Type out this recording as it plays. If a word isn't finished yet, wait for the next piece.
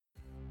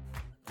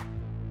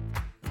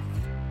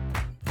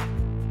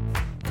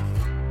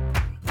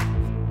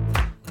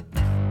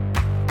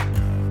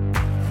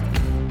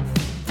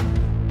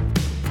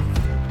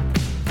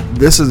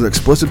This is an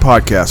explicit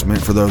podcast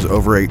meant for those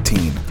over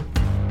 18.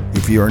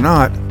 If you are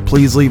not,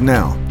 please leave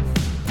now.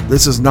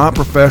 This is not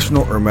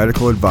professional or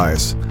medical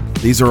advice.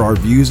 These are our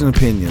views and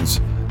opinions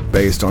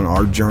based on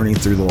our journey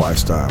through the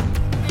lifestyle.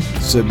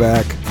 Sit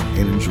back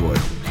and enjoy.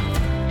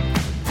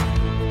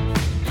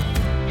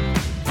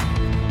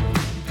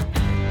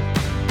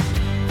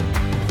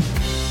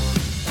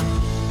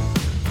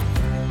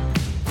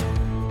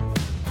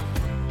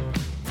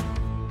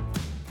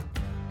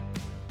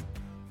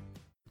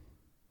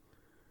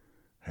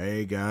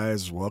 Hey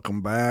guys,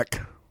 welcome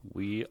back.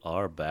 We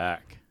are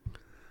back.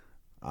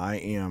 I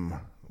am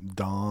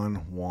Don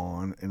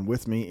Juan, and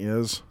with me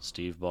is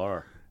Steve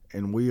Barr.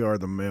 And we are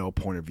the Male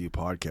Point of View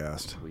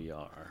podcast. We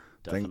are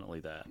definitely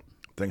that.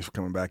 Thanks for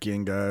coming back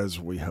in, guys.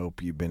 We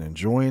hope you've been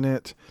enjoying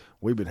it.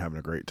 We've been having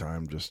a great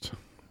time just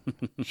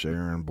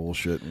sharing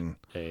bullshit. And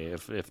hey,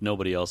 if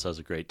nobody else has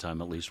a great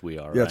time, at least we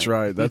are. Yeah, that's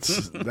right.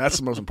 That's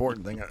the most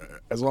important thing.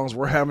 As long as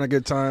we're having a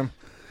good time,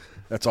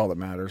 that's all that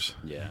matters.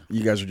 Yeah.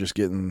 You guys are just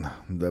getting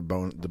the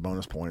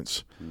bonus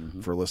points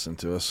for listening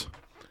to us.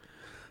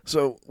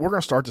 So we're going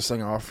to start this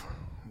thing off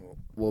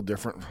a little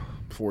different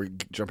before we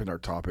jump into our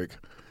topic.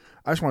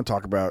 I just want to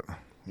talk about,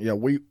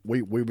 we've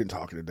been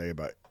talking today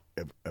about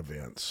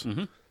events.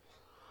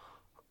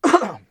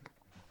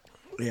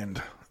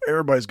 And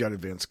everybody's got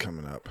events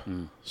coming up.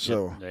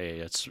 So hey,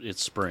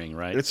 it's spring,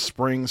 right? It's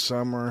spring,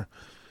 summer.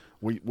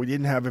 We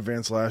didn't have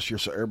events last year,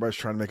 so everybody's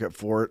trying to make up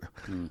for it.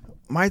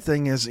 My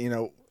thing is,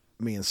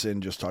 me and Sin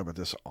just talked about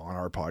this on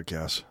our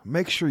podcast.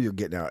 Make sure you're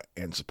getting out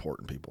and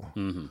supporting people.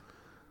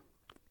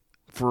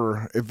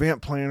 For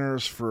event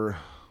planners, for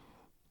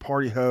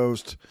party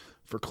hosts,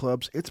 for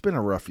clubs, it's been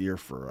a rough year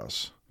for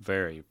us.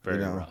 Very,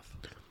 very rough.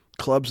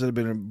 Clubs that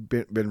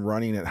have been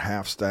running at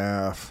half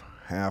staff,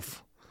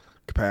 half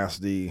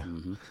capacity.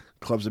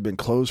 Clubs that have been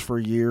closed for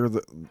a year.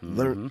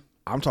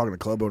 I'm talking to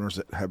club owners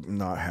that have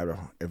not had an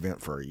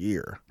event for a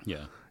year.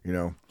 Yeah.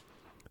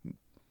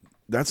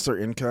 That's their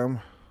income.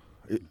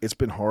 It's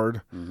been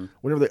hard.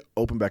 Whenever they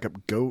open back up,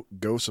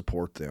 go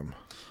support them.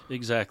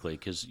 Exactly,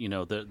 because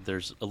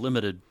there's a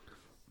limited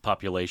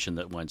population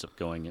that winds up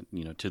going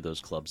to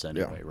those clubs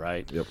anyway,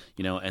 right? Yep.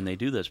 And they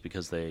do this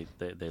because they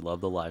love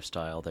the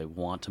lifestyle. They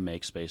want to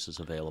make spaces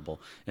available,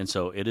 and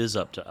so it is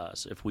up to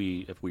us if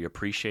we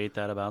appreciate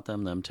that about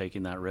them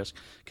taking that risk,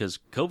 because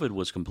COVID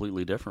was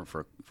completely different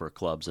for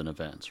clubs and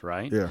events,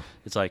 right? Yeah.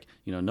 It's like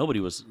nobody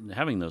was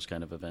having those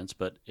kind of events,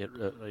 but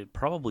it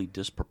probably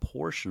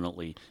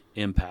disproportionately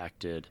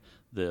impacted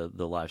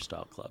the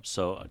lifestyle clubs.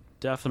 So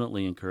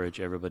definitely encourage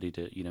everybody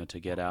to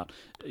get out.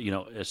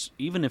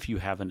 Even if you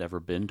haven't ever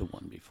been to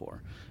one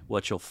before,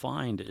 what you'll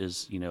find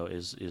is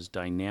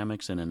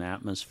dynamics in an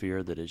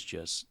atmosphere that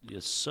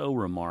is so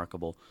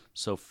remarkable,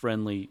 so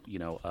friendly,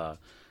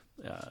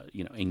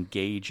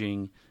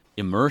 engaging,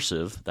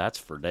 immersive. That's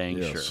for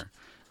dang sure.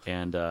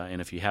 And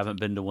if you haven't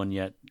been to one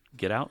yet,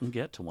 get out and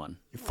get to one.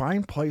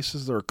 Find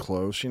places that are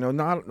close.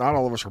 Not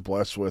all of us are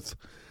blessed with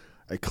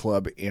a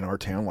club in our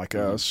town like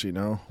us.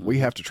 We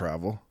have to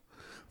travel.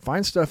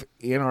 Find stuff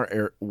in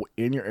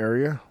your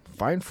area.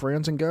 Find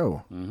friends and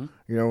go.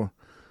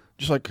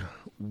 Just like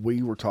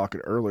we were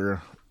talking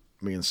earlier,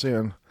 me and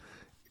Sin.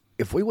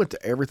 If we went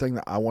to everything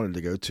that I wanted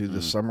to go to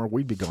this summer,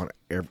 we'd be gone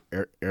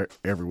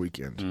every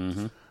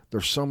weekend.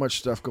 There's so much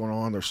stuff going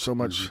on. There's so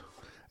much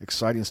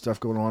exciting stuff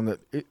going on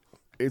that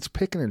it's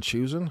picking and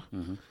choosing.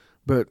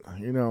 But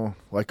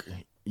like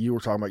you were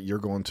talking about, you're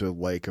going to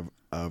Lake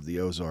of the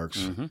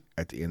Ozarks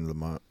at the end of the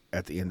month,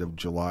 at the end of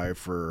July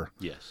for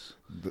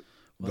the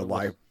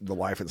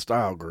Life and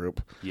Style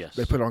group. Yes,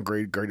 they put on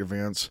great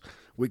events.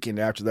 Weekend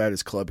after that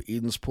is Club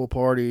Eden's pool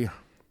party.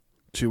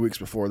 2 weeks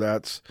before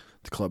that's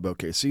the Club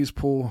OKC's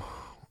pool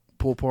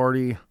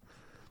party.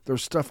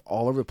 There's stuff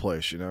all over the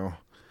place.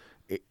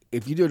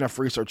 If you do enough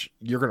research,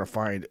 you're going to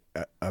find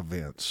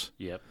events.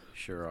 Yep,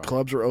 sure are.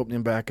 Clubs are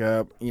opening back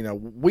up.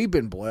 We've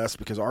been blessed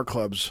because our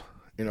clubs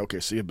in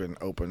OKC have been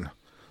open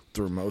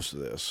through most of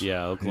this.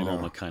 Yeah,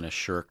 Oklahoma kind of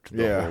shirked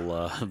the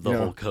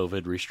whole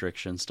COVID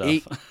restriction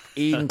stuff.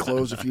 Eden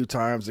closed a few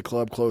times. The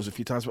club closed a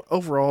few times. But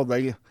overall,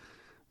 they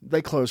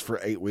closed for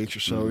 8 weeks or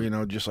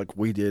so, just like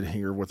we did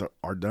here with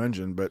our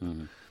dungeon. But,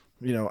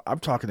 I'm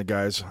talking to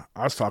guys.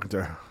 I was talking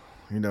to,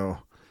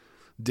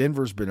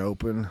 Denver's been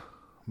open.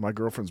 My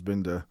girlfriend's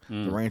been to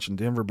the ranch in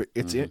Denver, but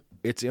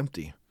it's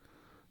empty.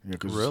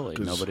 Really?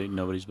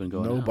 Nobody's been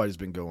going. Nobody's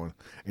been going,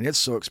 and it's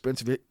so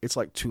expensive. It's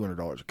like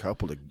 $200 a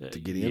couple to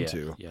get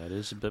into. Yeah, it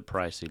is a bit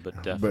pricey,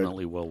 but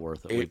definitely well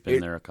worth it. We've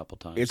been there a couple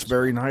times. It's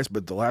very nice,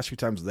 but the last few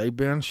times they've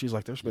been, she's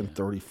like, there's been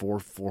 40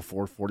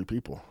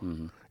 people.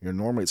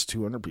 Normally it's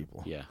 200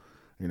 people. Yeah.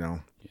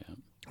 Yeah.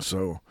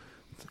 So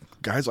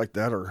guys like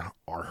that are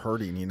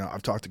hurting.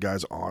 I've talked to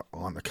guys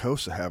on the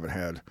coast that haven't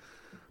had.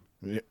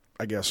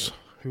 I guess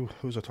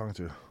who's I talking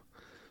to?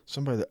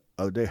 Somebody the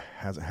other day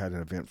hasn't had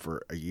an event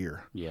for a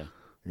year. Yeah.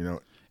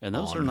 And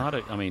those are not.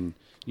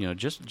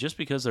 Just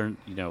because they're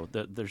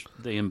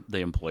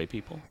they employ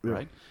people,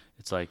 right?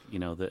 It's like,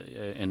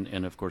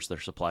 and of course their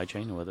supply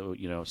chain, whether,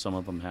 some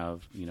of them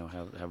have,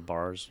 have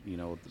bars,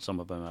 some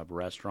of them have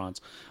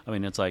restaurants. I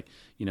mean, it's like,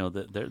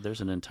 there's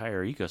an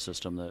entire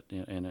ecosystem that,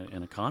 and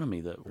an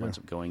economy that winds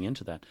up going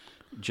into that.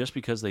 Just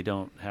because they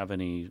don't have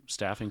any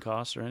staffing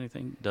costs or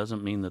anything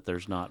doesn't mean that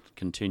there's not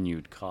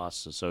continued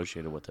costs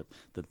associated with it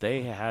that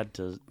they had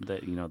to,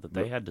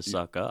 they had to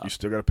suck up. You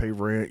still got to pay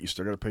rent. You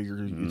still got to pay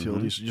your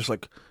utilities. Just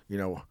like,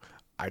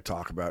 I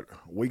talk about,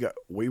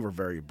 we were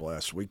very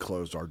blessed. We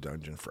closed our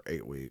dungeon for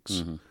 8 weeks.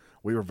 Mm-hmm.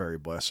 We were very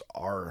blessed.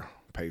 Our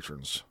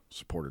patrons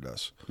supported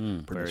us.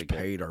 Pretty much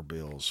paid our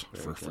bills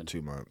for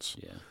 2 months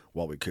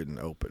while we couldn't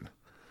open.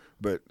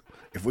 But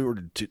if we were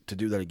to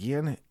do that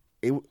again,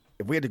 if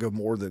we had to go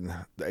more than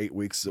the 8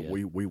 weeks that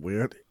we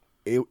went,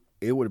 it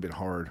would have been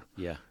hard.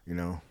 Yeah.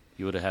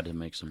 You would have had to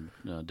make some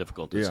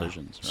difficult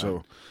decisions. Right?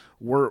 So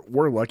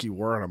we're lucky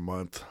we're on a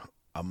month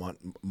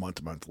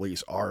to month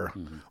lease. Our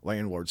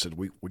landlord said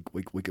we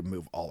could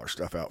move all our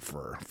stuff out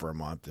for a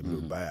month and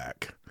move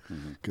back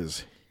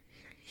because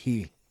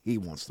he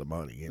wants the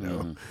money.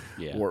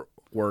 Yeah.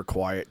 We're a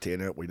quiet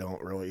tenant. We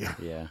don't really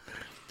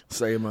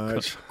say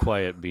much.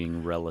 Quiet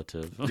being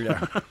relative.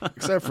 Yeah,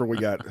 except for we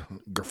got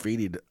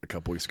graffitied a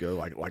couple weeks ago.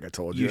 Like I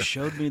told you. You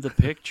showed me the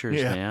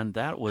pictures, man.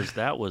 That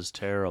was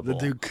terrible. The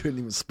dude couldn't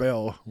even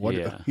spell.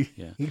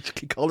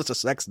 He called us a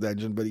sex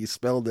dungeon, but he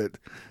spelled it.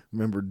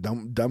 Remember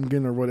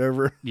Dumgan or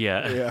whatever?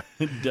 Yeah.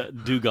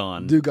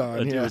 Dugon.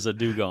 Dugon. It was a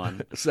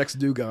Dugon. Sex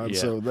Dugon.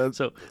 Yeah.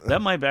 So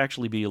that might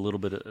actually be a little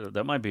bit.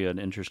 That might be an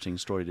interesting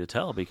story to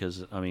tell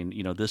because I mean,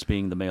 this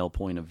being the male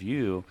point of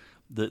view.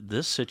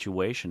 This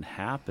situation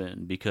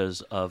happened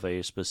because of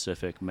a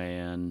specific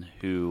man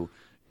who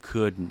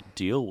couldn't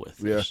deal with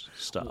this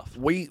stuff.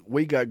 We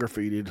got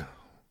graffitied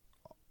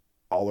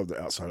all over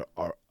the outside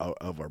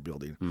of our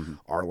building.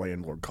 Our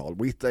landlord called.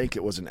 We think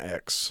it was an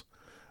ex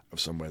of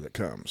somebody that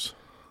comes.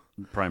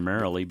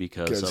 Primarily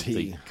because of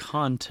the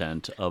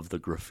content of the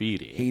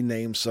graffiti. He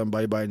named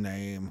somebody by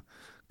name,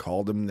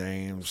 called them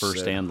names.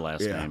 First and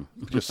last name.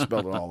 Just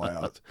spelled it all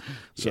out.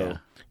 So,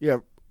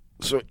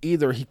 So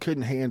either he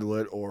couldn't handle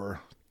it,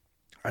 or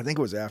I think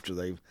it was after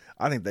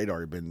I think they'd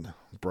already been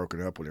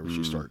broken up whenever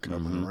she started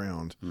coming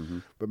around.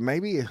 But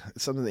maybe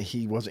it's something that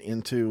he wasn't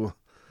into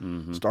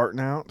starting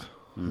out,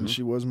 and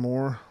she was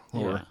more,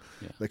 or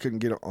they couldn't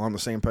get on the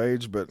same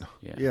page. But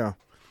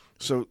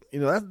so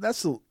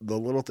that's the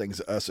little things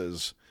us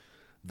as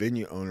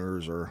venue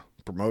owners or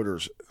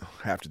promoters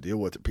have to deal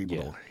with that people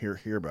don't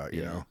hear about.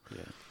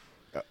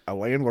 A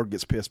landlord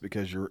gets pissed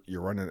because you're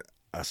running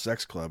a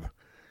sex club.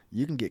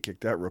 You can get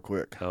kicked out real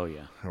quick. Oh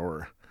yeah.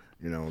 Or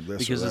this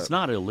because or that. It's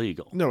not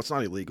illegal. No, it's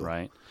not illegal.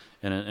 Right.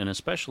 And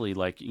especially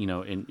like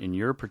in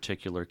your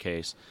particular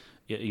case,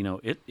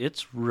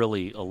 it's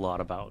really a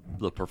lot about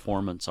the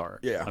performance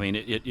art. Yeah. I mean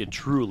it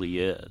truly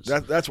is.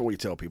 That's what we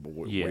tell people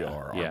we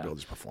are. Our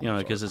building's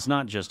performance. Because it's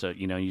not just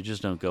you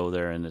just don't go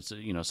there and it's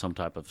some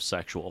type of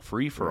sexual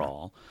free for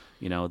all.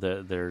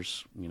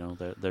 There's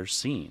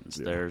scenes.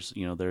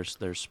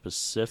 There's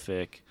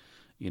specific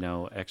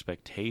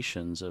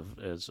expectations of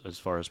as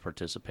far as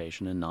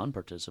participation and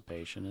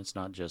non-participation. It's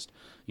not just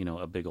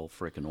a big old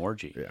frickin'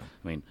 orgy. Yeah.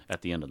 I mean,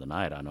 at the end of the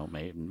night, I don't.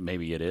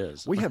 Maybe it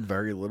is. We have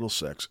very little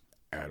sex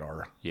at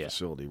our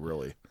facility.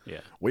 Really. Yeah.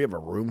 We have a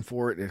room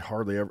for it, and it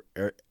hardly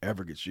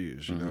ever gets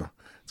used.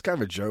 It's kind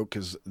of a joke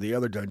because the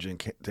other dungeon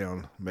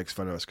down makes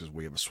fun of us because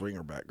we have a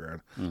swinger background.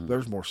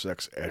 There's more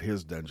sex at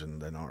his dungeon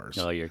than ours.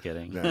 Oh, you're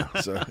kidding. Yeah.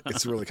 So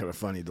it's really kind of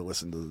funny to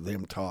listen to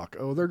them talk.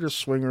 Oh, they're just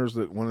swingers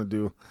that want to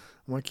do.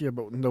 I'm like, yeah,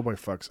 but nobody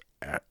fucks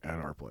at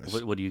our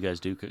place. What do you guys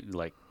do?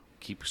 Like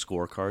keep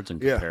scorecards and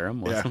compare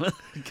them? Yeah.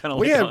 Kind of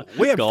we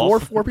had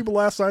four people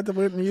last night that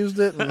went and used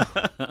it.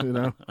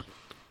 And,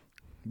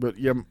 But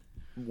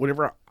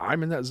whenever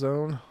I'm in that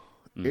zone,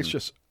 it's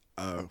just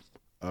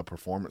a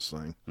performance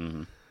thing.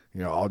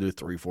 I'll do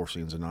 3-4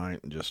 scenes a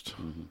night and just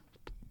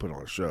put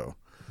on a show.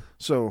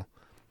 So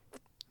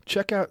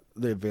check out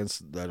the events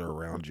that are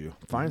around you.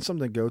 Find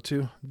something to go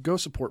to. Go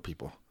support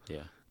people.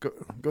 Yeah.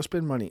 Go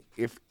spend money.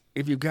 If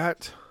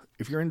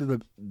you're into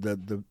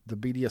the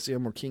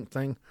BDSM or kink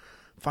thing,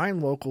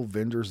 find local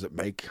vendors that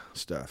make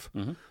stuff.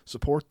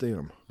 Support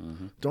them.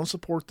 Don't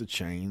support the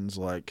chains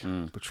like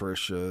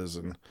Patricia's,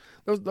 and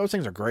those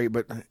things are great.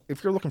 But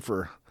if you're looking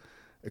for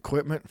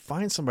equipment,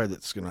 find somebody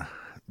that's going to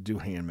do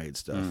handmade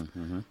stuff.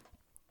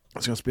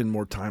 It's going to spend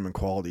more time and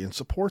quality, and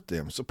support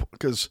them.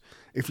 Because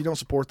if you don't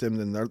support them,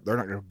 then they're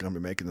not going to be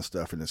making the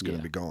stuff, and it's going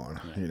to be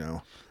gone.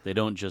 They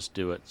don't just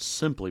do it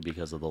simply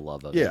because of the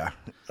love of it. Yeah.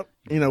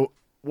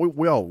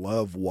 We all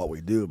love what we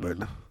do, but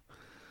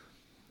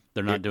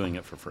they're not doing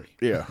it for free.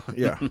 Yeah.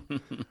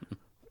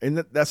 And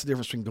that's the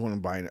difference between going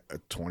and buying a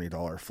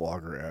 $20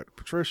 flogger at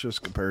Patricia's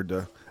compared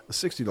to a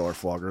 $60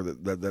 flogger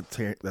that's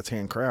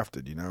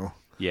handcrafted,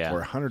 Yeah.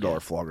 Or a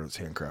 $100 flogger that's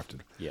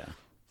handcrafted. Yeah.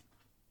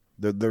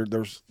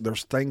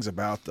 There's things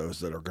about those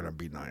that are going to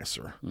be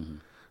nicer.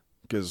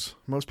 Because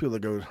most people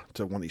that go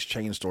to one of these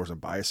chain stores and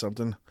buy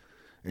something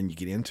and you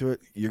get into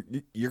it, you're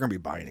going to be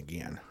buying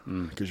again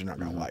because you're not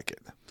going to like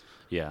it.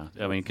 Yeah,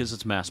 I mean, because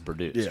it's mass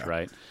produced, Yeah.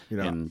 right? You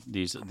know. And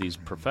these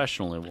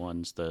professional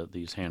ones,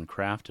 these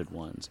handcrafted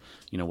ones,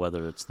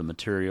 whether it's the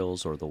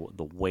materials or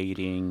the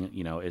weighting,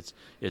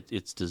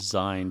 it's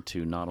designed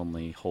to not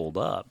only hold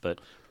up, but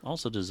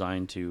also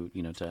designed to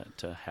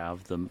to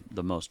have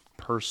the most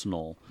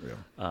personal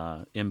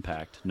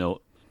impact. No,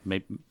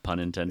 pun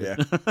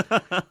intended.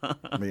 Yeah.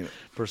 I mean,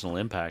 personal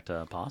impact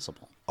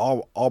possible.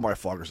 all my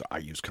floggers I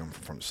use come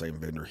from the same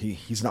vendor.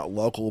 He's not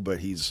local, but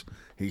he's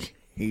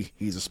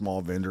a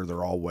small vendor.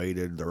 They're all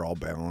weighted. They're all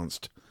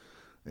balanced.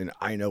 And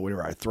I know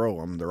whenever I throw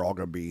them, they're all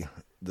going to be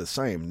the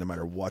same no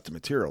matter what the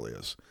material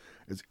is.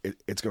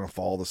 It's going to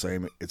fall the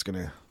same. It's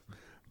going to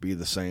be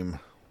the same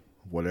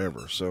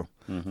whatever. So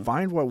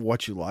find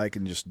what you like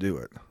and just do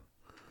it.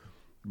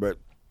 But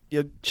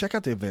check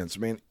out the events. I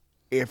mean,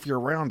 if you're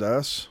around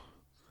us,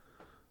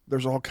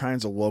 there's all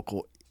kinds of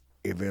local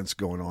events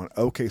going on.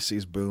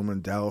 OKC's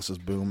booming. Dallas is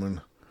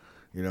booming.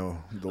 The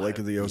Lake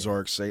of the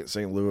Ozarks,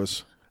 St.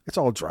 Louis. It's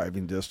all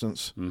driving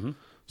distance. Mm-hmm.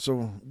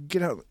 So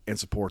get out and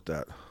support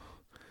that.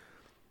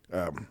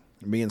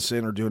 Me and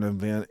Sin are doing an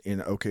event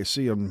in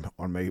OKC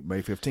on May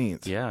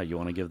 15th. Yeah, you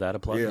want to give that a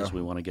plug? Yeah. Because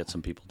we want to get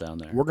some people down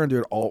there. We're going to do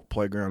an Alt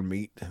Playground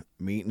meet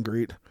and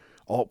greet.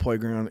 Alt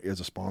Playground is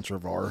a sponsor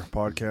of our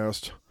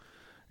podcast.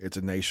 It's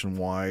a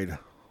nationwide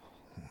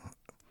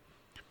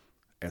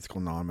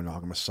ethical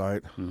non-monogamous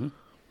site. Mm-hmm.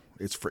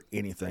 It's for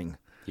anything.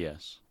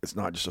 Yes. It's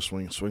not just a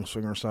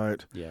swinger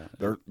site. Yeah.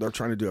 They're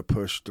trying to do a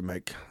push to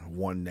make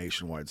one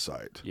nationwide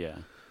site. Yeah.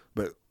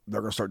 But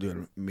they're going to start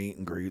doing meet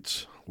and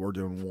greets. We're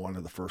doing one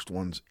of the first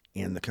ones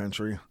in the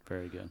country.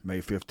 Very good.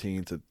 May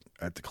 15th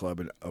at the club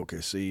in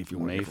OKC. If you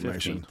want May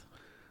information, 15th.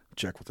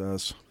 check with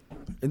us.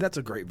 And that's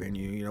a great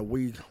venue.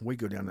 We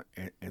go down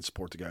and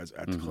support the guys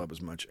at the club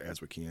as much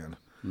as we can.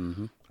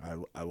 Mm-hmm.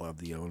 I love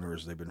the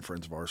owners. They've been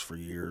friends of ours for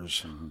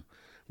years. Mm-hmm.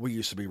 We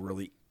used to be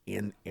really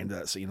into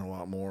that scene a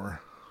lot more,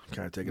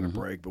 kind of taking a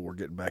break, but we're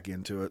getting back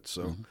into it.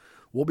 So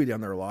we'll be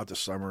down there a lot this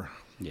summer.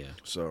 Yeah.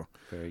 So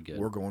very good.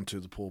 We're going to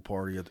the pool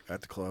party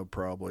at the club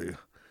probably.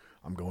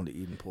 I'm going to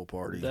Eden pool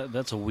party.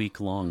 That's a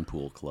week-long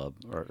pool club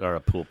or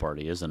a pool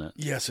party, isn't it?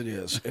 Yes, it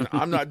is. And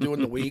I'm not doing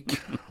the week.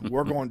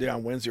 We're going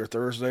down Wednesday or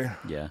Thursday.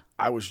 Yeah.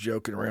 I was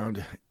joking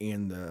around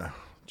in the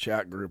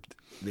chat group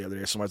the other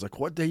day. Somebody's like,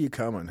 "What day you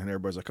coming?" And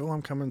everybody's like, "Oh,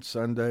 I'm coming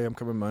Sunday. I'm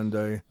coming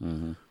Monday."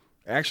 Mm-hmm.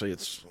 Actually,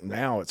 it's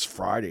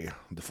Friday.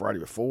 The Friday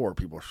before,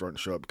 people are starting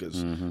to show up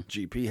because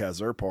GP has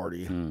their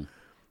party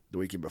the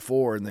weekend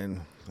before, and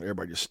then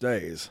everybody just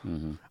stays.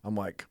 Mm-hmm. I'm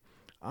like,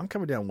 I'm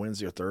coming down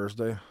Wednesday or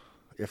Thursday,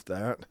 if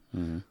that.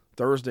 Mm-hmm.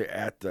 Thursday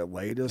at the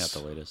latest.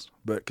 At the latest.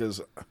 But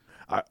because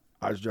I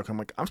was joking, I'm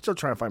like, I'm still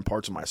trying to find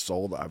parts of my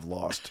soul that I've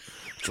lost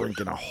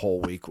drinking a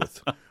whole week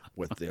with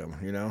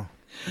them,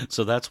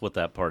 So that's what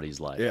that party's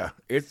like. Yeah,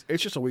 it's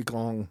just a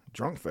week-long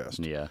drunk fest.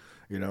 Yeah.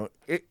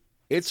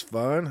 It's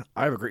fun.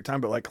 I have a great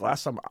time. But like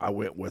last time I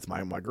went with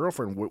my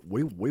girlfriend,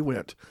 we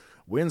went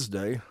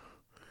Wednesday.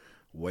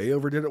 Way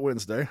overdid it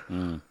Wednesday.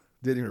 Didn't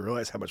even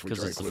realize how much we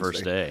drank. Because it's the Wednesday.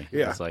 First day.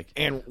 Yeah. It's like,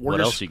 and what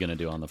else are you going to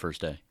do on the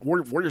first day?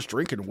 We're just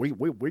drinking. We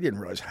didn't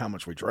realize how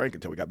much we drank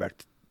until we got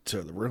back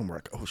to the room. We're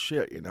like, oh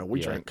shit,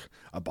 we drank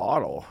a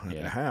bottle and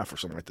a half or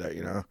something like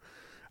that.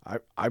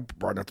 I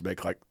brought enough to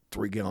make like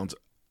 3 gallons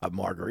of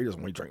margaritas,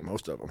 and we drank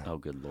most of them. Oh,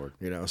 good Lord.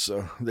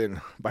 So then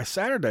by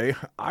Saturday,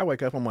 I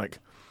wake up, I'm like,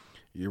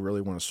 you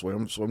really want to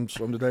swim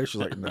today?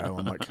 She's like, no.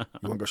 I'm like, you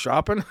want to go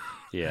shopping?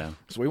 Yeah.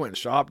 So we went and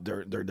shopped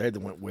their day,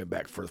 then went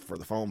back for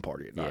the foam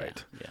party at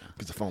night. Yeah.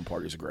 Because the foam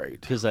party is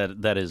great. Because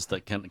that is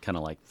the kind of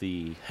like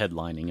the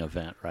headlining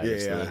event, right?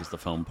 Yeah. It's the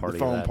foam party.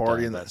 The foam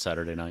party and that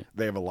Saturday night.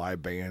 They have a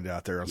live band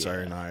out there on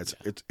Saturday nights.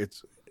 Yeah.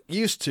 It's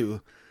used to,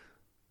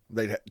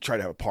 they'd try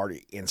to have a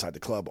party inside the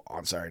club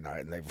on Saturday night,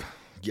 and they've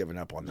given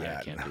up on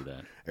that. Yeah, can't do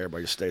that.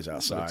 Everybody just stays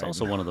outside. It's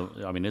also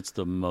it's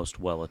the most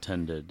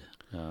well-attended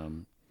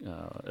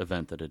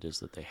event that it is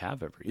that they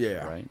have every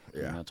year, right?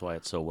 Yeah. And that's why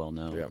it's so well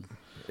known. Yeah.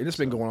 And it's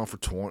been going on for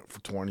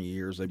 20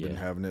 years. They've been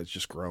having it. It's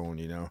just growing,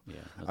 Yeah.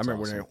 I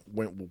remember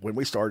when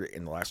we started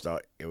in the last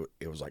night,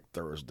 it was like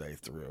Thursday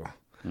through.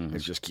 It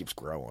just keeps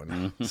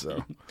growing.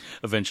 So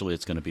eventually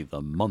it's going to be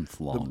the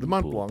month-long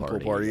pool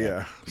party,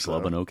 yeah.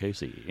 Club in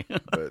OKC.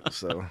 But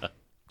so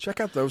check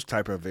out those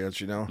type of events,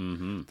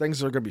 Things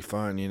that are going to be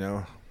fun,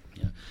 Yeah.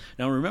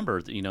 Now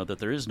remember, that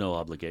there is no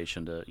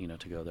obligation to,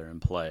 to go there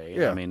and play.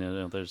 Yeah. I mean,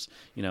 there's,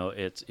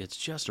 it's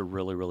just a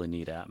really, really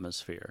neat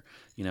atmosphere.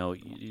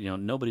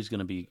 Nobody's going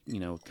to be,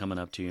 coming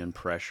up to you and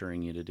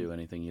pressuring you to do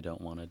anything you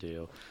don't want to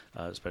do,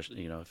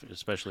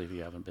 especially if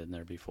you haven't been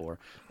there before.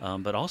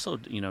 But also,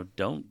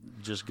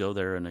 don't just go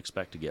there and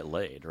expect to get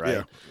laid,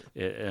 right?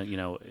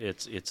 Yeah.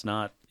 It's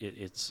not.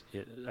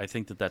 I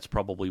think that's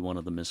probably one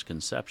of the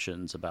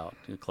misconceptions about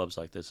clubs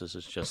like this. Is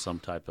it's just some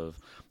type of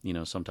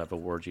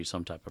orgy,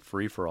 some type of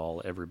free for all.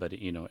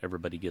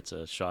 Everybody gets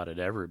a shot at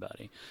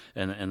everybody,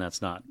 and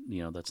that's not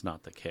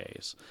the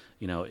case.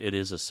 It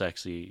is a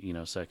sexy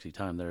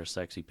time. There are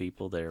sexy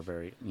people. They are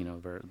very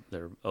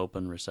they're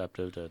open,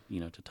 receptive to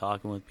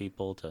talking with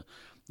people, to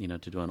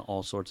to doing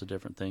all sorts of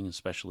different things,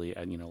 especially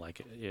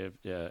like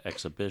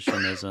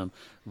exhibitionism,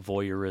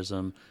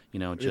 voyeurism,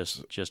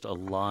 just a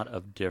lot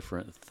of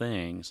different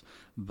things.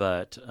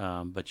 But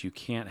you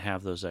can't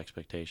have those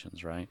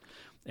expectations, right?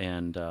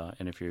 And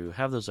if you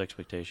have those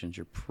expectations,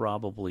 you're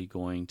probably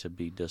going to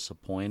be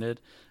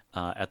disappointed.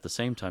 At the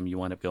same time, you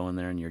wind up going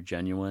there and you're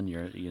genuine.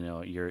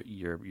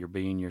 You're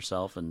being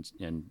yourself,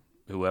 and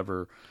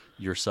whoever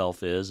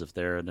yourself is, if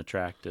they're an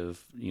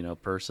attractive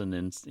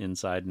person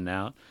inside and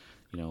out,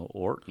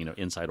 or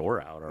inside or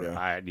out, or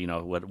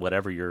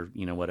whatever your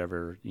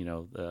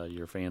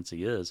your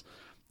fancy is,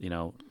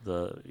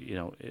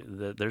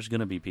 there's going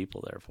to be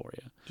people there for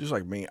you. Just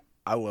like me,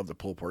 I love the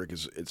pool party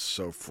because it's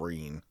so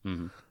freeing.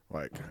 Mm-hmm.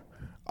 Like,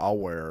 I'll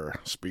wear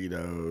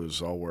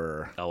Speedos. I'll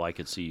wear. Oh, I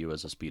could see you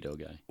as a Speedo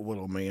guy.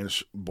 Little man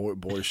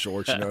boy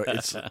shorts.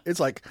 It's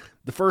like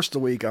the first of the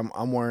week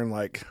I'm wearing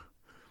like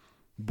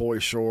boy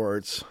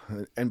shorts,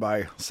 and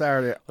by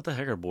Saturday, what the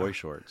heck are boy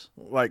shorts?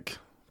 Like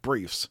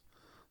briefs.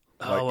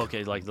 Oh,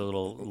 okay, like the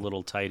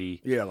little tighty.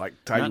 Yeah, like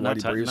tighty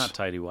whitey briefs. Not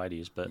tighty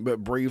whities,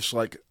 but briefs.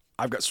 Like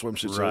I've got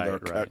swimsuits that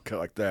are cut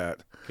like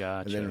that.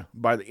 Gotcha. And then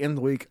by the end of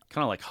the week,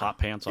 kind of like hot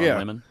pants on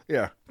women.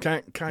 Yeah,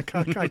 kind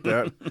like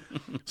that.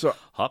 So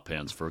hot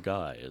pants for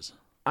guys.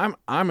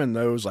 I'm in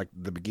those like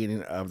the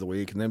beginning of the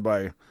week, and then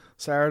by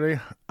Saturday,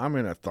 I'm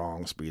in a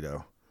thong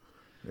Speedo.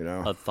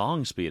 A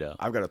thong Speedo.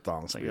 I've got a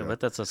thong Speedo. I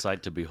bet that's a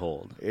sight to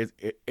behold.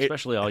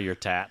 Especially all your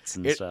tats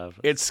and stuff.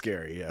 It's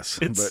scary, yes.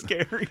 It's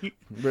scary,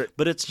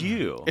 but it's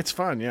you. It's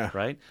fun, yeah.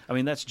 Right? I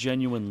mean, that's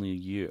genuinely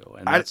you,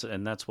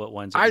 and that's what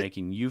winds up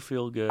making you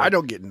feel good. I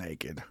don't get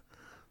naked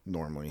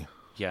normally.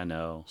 Yeah,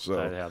 no.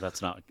 So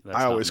that's not.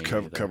 I always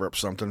cover up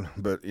something,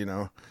 but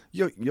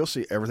you'll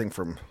see everything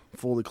from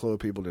fully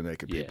clothed people to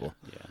naked people.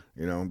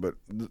 Yeah. But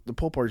the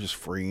pool party is just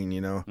freeing.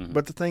 Mm-hmm.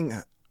 But the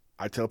thing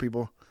I tell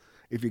people,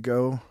 if you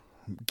go,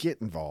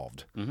 get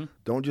involved. Mm-hmm.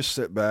 Don't just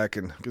sit back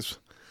because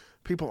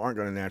people aren't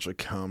going to naturally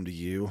come to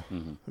you.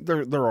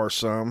 Mm-hmm. There are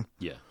some.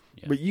 Yeah.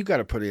 But you got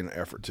to put in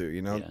effort too.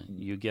 Yeah.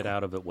 You get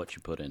out of it what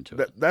you put into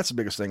it. That's the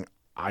biggest thing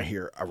I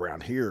hear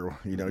around here.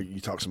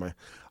 You talk to somebody.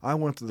 I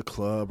went to the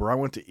club or I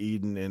went to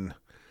Eden and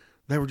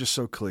they were just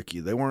so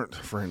cliquey. They weren't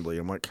friendly.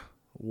 I'm like,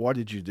 what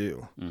did you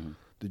do? Mm-hmm.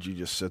 Did you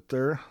just sit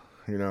there?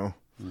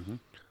 Mm-hmm.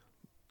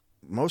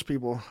 Most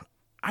people,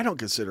 I don't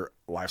consider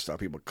lifestyle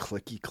people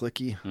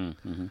cliquey.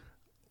 Mm-hmm.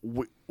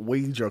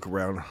 We joke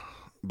around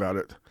about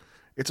it.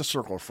 It's a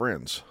circle of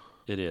friends.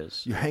 It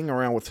is. You hang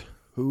around with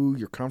who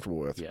you're comfortable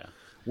with. Yeah.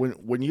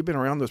 When you've been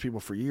around those people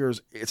for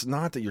years, it's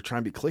not that you're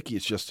trying to be cliquey.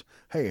 It's just,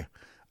 hey,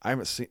 I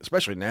haven't seen,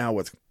 especially now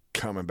with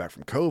coming back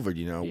from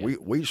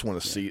COVID, we just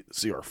want to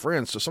see our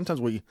friends. So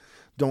sometimes we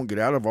don't get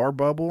out of our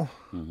bubble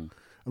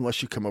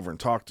unless you come over and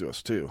talk to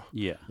us too.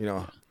 Yeah.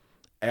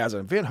 As an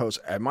event host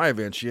at my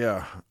events,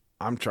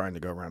 I'm trying to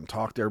go around and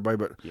talk to everybody.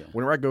 But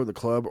whenever I go to the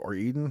club or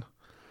Eden,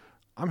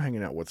 I'm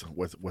hanging out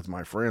with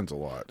my friends a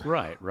lot.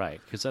 Right,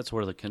 because that's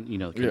where the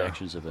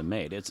connections have been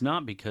made. It's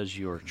not because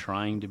you're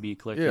trying to be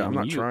cliquey. Yeah, I'm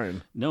not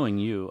trying. Knowing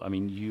you, I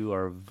mean, you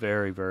are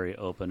very, very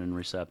open and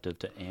receptive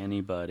to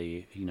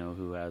anybody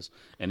who has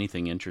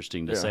anything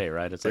interesting to say.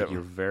 Right? It's like you're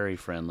very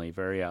friendly,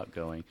 very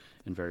outgoing,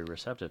 and very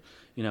receptive.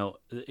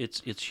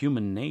 It's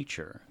human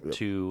nature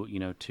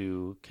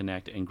to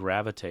connect and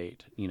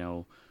gravitate.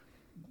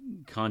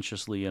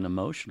 Consciously and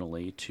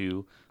emotionally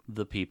to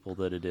the people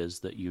that it is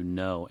that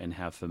and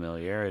have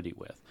familiarity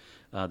with.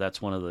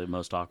 That's one of the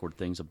most awkward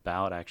things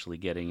about actually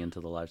getting into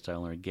the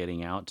lifestyle or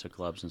getting out to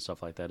clubs and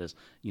stuff like that is,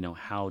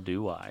 how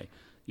do I,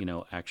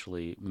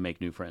 actually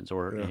make new friends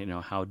or,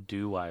 how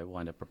do I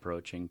wind up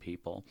approaching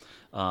people?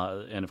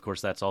 And of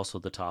course, that's also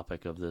the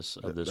topic of this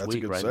that's week,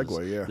 a good right?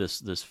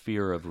 Segue, This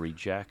fear of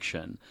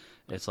rejection.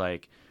 It's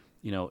like,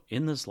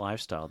 in this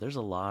lifestyle, there's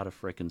a lot of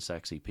freaking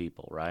sexy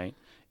people, right?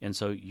 And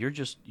so you're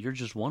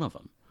just one of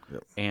them.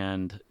 Yep.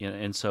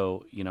 And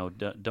so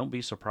don't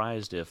be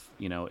surprised if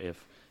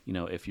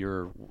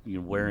you're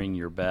wearing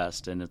your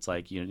best and it's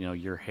like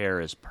your hair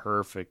is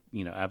perfect,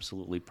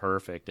 absolutely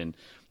perfect, and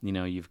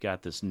you've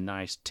got this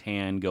nice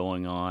tan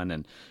going on,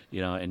 and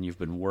and you've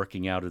been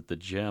working out at the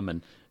gym,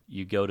 and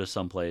you go to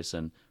someplace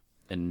and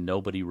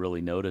nobody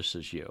really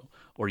notices you,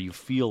 or you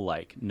feel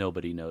like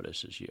nobody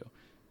notices you.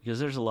 Because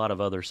there's a lot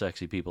of other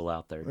sexy people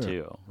out there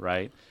too,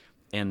 right?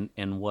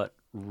 And what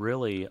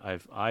really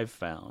I've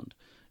found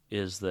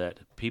is that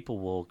people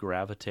will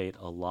gravitate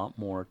a lot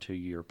more to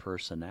your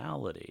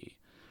personality,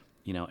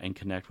 and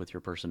connect with your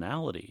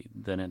personality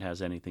than it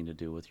has anything to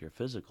do with your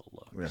physical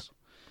looks.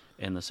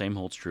 Yeah. And the same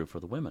holds true for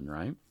the women,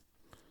 right?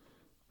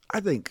 I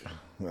think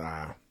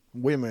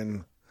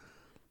women,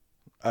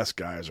 us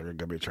guys, are going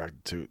to be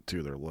attracted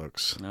to their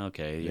looks.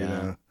 Okay,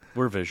 yeah.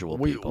 We're visual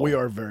people. We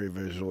are very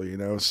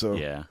visual, so...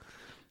 Yeah.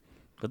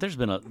 But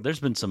there's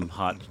been some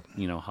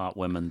hot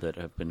women that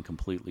have been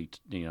completely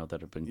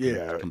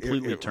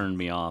completely turned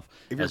me off.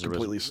 If you're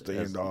completely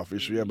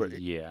standoffish, but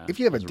yeah, if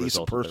you have a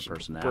decent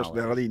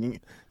personality and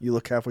you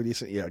look halfway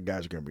decent,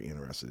 guys are going to be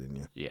interested in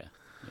you. Yeah.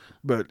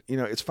 But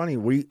it's funny.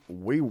 We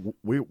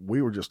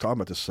were just talking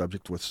about this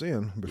subject with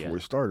Sin before we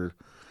started.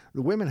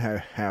 the women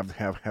have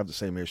the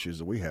same issues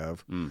that we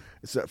have.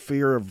 It's that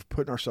fear of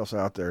putting ourselves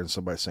out there and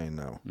somebody saying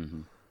no.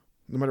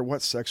 No matter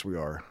what sex we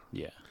are.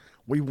 Yeah.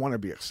 We want to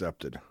be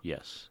accepted.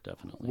 Yes,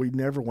 definitely. We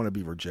never want to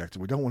be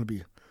rejected. We don't want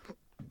to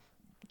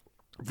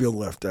feel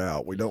left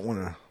out. We don't want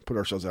to put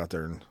ourselves out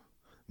there and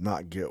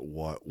not get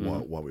what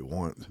we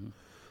want.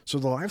 So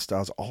the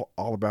lifestyle is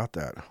all about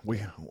that.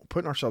 We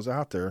putting ourselves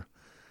out there,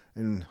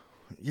 and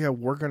yeah,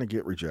 we're going to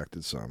get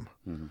rejected some.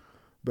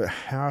 But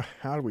how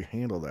do we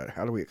handle that?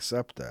 How do we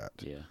accept that?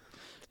 Yeah.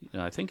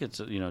 I think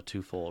it's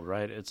twofold,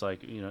 right? It's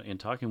like in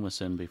talking with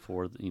Sin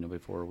before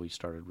we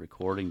started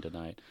recording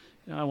tonight,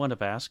 I wound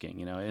up asking,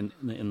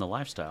 in the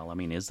lifestyle, I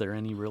mean, is there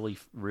any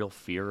real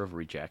fear of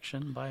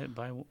rejection by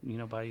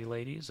you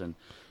ladies? And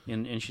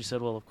she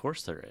said, well, of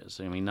course there is.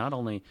 I mean, not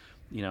only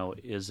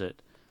is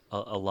it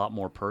a lot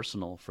more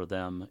personal for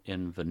them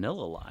in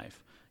vanilla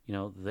life,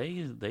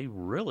 they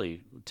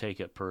really take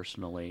it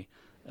personally,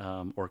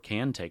 or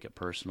can take it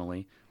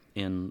personally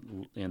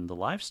in the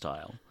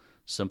lifestyle.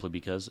 Simply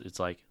because it's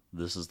like,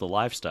 this is the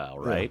lifestyle,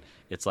 right? Yeah.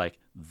 It's like,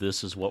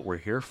 this is what we're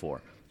here for.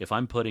 If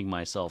I'm putting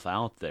myself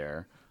out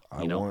there,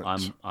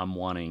 I'm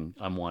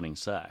wanting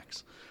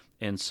sex.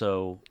 And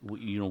so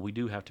we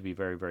do have to be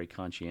very, very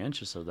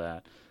conscientious of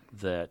that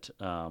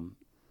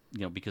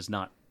because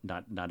not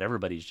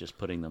everybody's just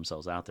putting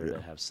themselves out there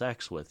to have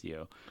sex with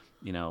you,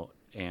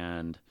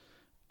 and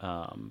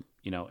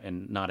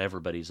not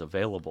everybody's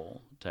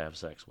available to have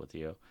sex with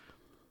you.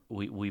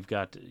 We've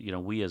got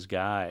we as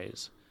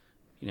guys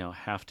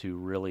have to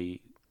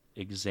really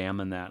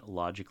examine that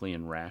logically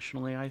and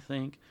rationally, I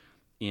think,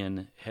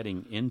 in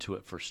heading into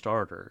it for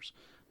starters,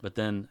 but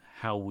then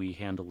how we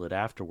handle it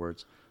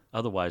afterwards.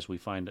 Otherwise, we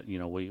find,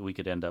 we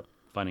could end up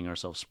finding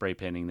ourselves spray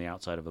painting the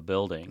outside of a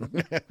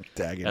building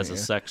as a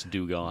sex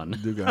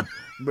Dugon.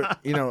 But,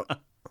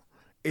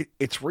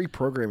 it's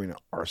reprogramming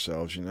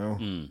ourselves,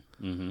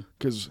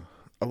 because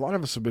a lot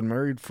of us have been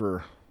married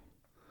for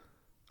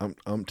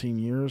umpteen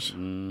years,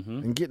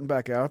 and getting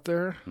back out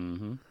there,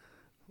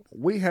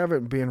 we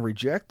haven't been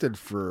rejected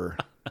for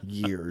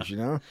years,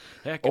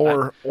 Heck,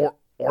 or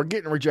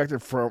getting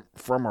rejected from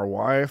our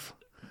wife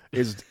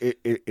is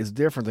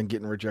different than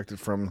getting rejected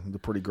from the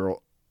pretty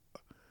girl.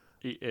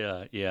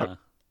 Yeah.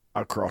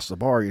 Across the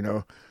bar,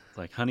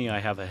 Like, honey, I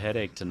have a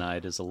headache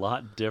tonight is a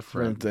lot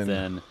different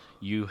than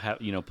you have,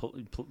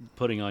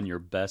 putting on your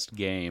best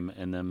game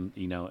and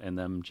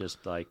them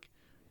just like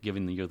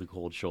giving you the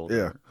cold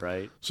shoulder,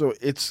 right? So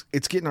it's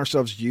getting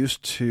ourselves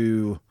used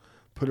to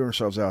putting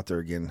ourselves out there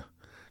again.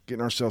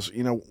 Getting ourselves,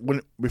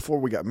 before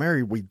we got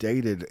married, we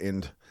dated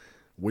and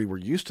we were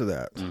used to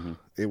that.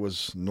 It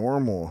was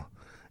normal.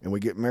 And we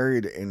get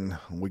married and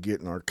we get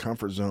in our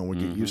comfort zone. We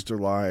get used to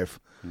life.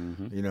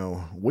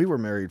 We were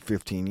married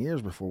 15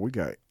 years before we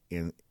got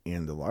in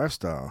the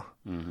lifestyle.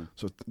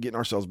 So getting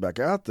ourselves back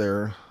out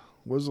there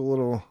was a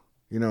little,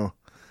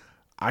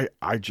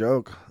 I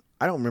joke.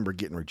 I don't remember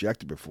getting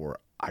rejected before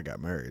I got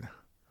married.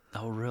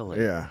 Oh,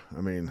 really? Yeah.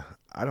 I mean,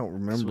 I don't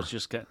remember. So it was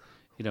just, it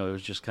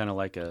was just kind of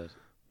like a,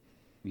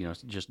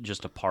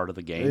 just a part of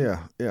the game.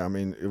 Yeah. I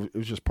mean, it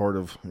was just part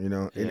of,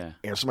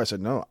 and somebody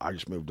said, no, I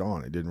just moved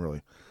on. It didn't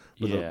really.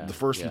 But the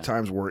first few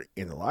times we're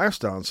in the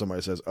lifestyle and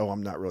somebody says, oh,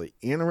 I'm not really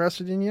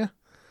interested in you.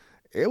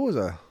 It was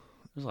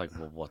like,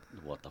 well,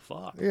 what the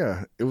fuck?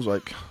 Yeah. It was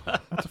like,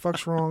 what the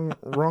fuck's wrong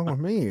with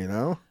me,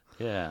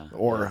 Yeah.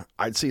 Or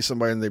I'd see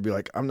somebody and they'd be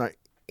like, I'm not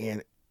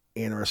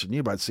interested in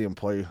you, but I'd see them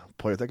play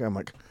with that guy. I'm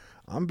like,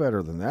 I'm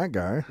better than that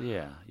guy.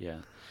 Yeah.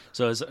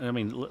 So,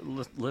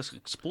 let's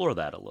explore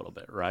that a little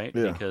bit, right?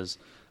 Yeah. Because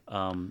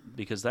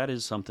that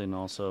is something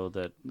also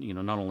that,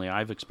 not only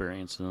I've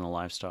experienced in the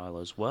lifestyle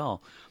as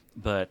well,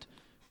 but,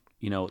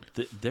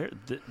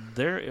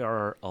 there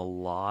are a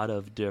lot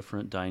of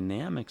different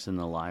dynamics in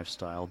the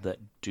lifestyle that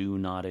do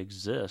not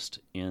exist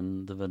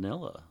in the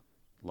vanilla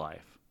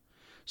life.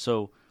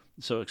 So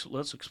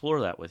let's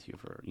explore that with you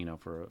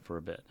for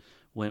a bit.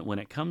 When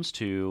it comes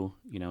to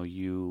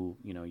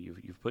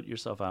you've put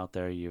yourself out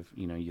there, you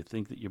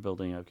think that you're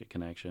building a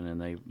connection,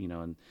 and they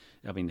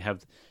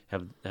have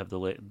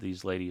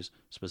these ladies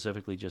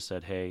specifically just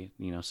said, hey,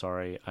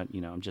 sorry,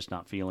 I'm just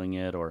not feeling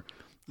it, or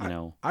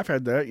I've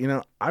had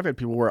that. I've had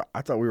people where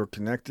I thought we were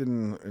connected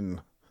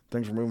and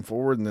things were moving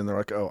forward, and then they're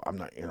like, oh, I'm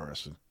not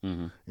interested.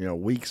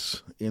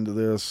 Weeks into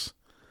this,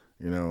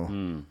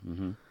 And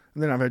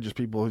then I've had just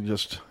people who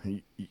just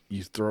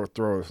you throw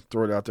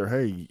it out there.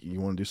 Hey,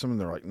 you want to do something?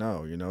 They're like,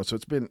 no, So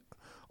it's been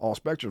all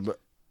spectrum. But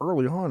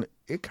early on,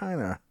 it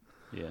kind of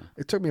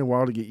it took me a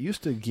while to get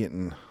used to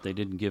getting. They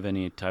didn't give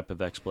any type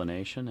of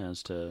explanation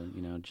as to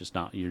you're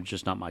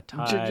just not my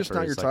type. Just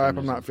not your type.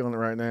 I'm not feeling it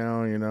right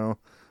now.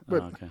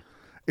 But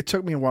it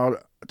took me a while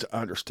to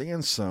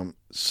understand some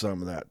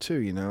of that too.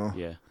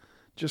 Yeah.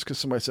 Just because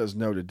somebody says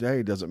no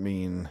today doesn't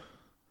mean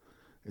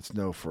it's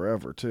no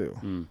forever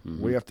too.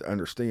 We have to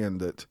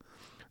understand that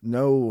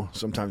no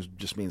sometimes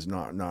just means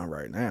not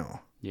right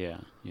now. Yeah.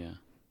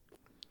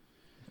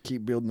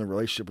 Keep building the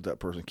relationship with that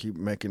person. Keep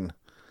making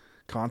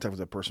contact with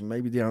that person.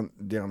 Maybe down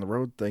the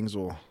road things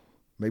will.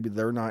 Maybe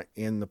they're not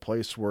in the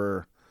place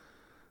where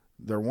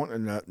they're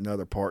wanting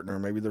another partner.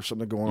 Maybe there's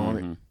something going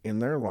on in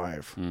their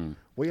life.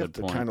 We have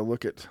to kind of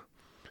look at.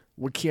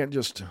 We can't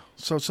just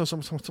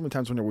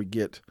sometimes when we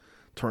get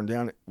turned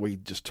down, we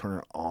just turn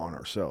it on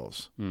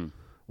ourselves.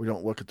 We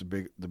don't look at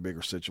the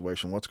bigger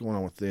situation. What's going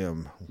on with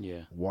them?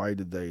 Yeah. Why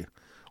did they,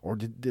 or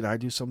did I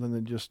do something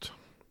that just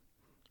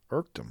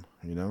irked them?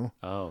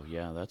 Oh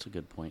yeah, that's a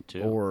good point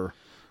too. Or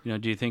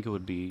do you think it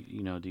would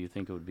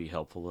be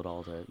helpful at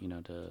all to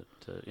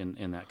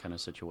in that kind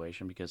of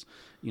situation? Because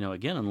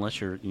again,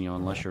 unless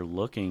you're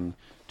looking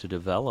to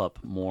develop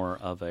more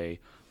of a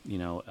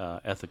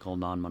ethical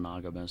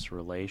non-monogamous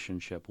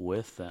relationship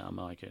with them,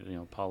 like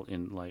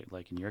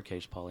in your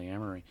case,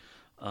 polyamory,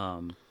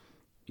 I'm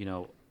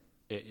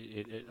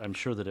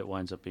sure that it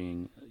winds up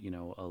being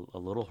a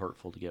little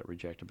hurtful to get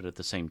rejected, but at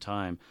the same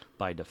time,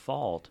 by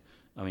default,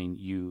 I mean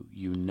you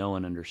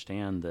and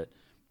understand that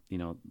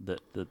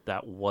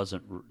that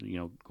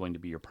wasn't going to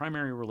be your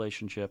primary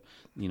relationship,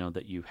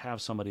 that you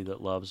have somebody that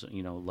loves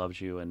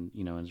you and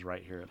is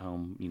right here at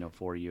home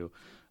for you,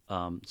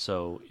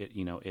 so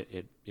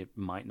it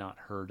might not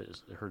hurt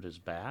as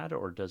bad,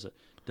 or does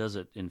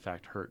it in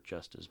fact hurt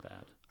just as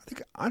bad?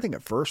 I think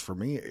at first for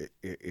me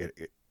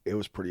it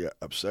was pretty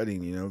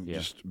upsetting,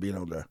 just being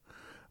able to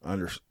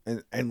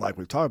understand. And like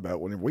we've talked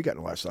about, whenever we got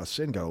in lifestyle,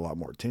 Sin got a lot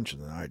more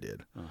attention than I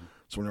did.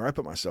 So whenever I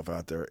put myself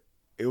out there,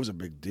 it was a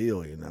big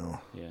deal,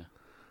 Yeah.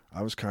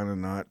 I was kind of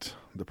not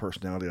the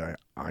personality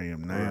I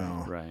am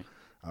now. Right.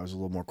 I was a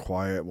little more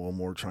quiet, a little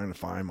more trying to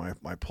find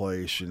my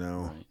place,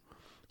 Right.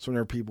 So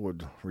whenever people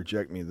would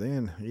reject me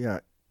then,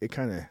 it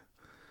kind of,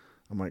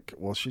 I'm like,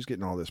 well, she's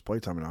getting all this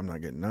playtime and I'm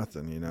not getting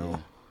nothing, Yeah.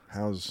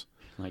 How's...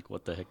 Like,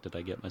 what the heck did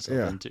I get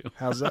myself into?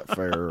 How's that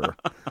fair?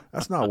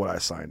 That's not what I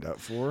signed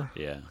up for.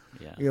 Yeah.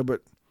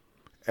 But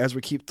as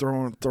we keep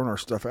throwing our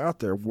stuff out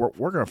there, we're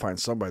going to find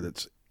somebody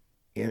that's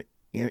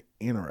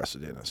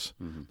interested in us,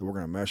 that we're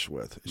going to mesh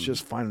with. It's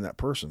just finding that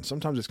person.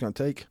 Sometimes it's going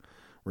to take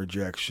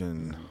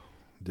rejection,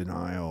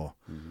 denial,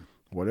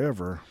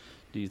 whatever.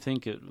 Do you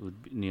think it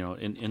would,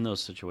 in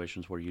those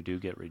situations where you do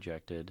get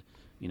rejected,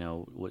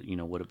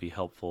 would it be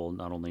helpful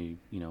not only,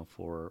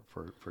 for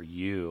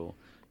you,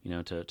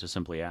 to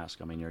simply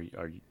ask? I mean,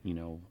 are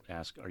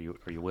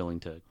you willing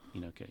to,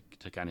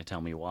 to kind of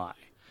tell me why?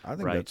 I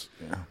think right? that's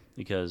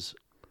Because,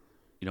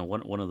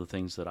 one of the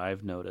things that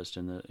I've noticed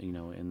in the,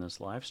 in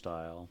this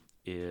lifestyle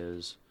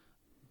is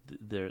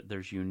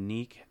there's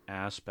unique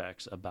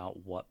aspects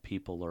about what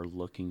people are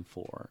looking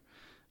for.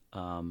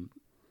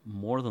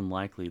 More than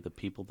likely, the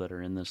people that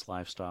are in this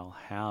lifestyle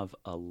have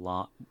a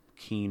lot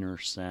keener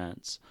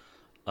sense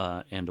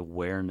and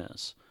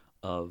awareness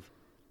of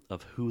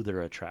who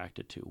they're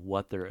attracted to,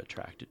 what they're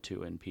attracted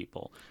to in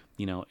people.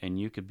 And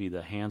you could be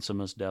the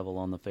handsomest devil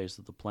on the face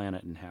of the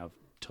planet and have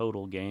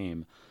total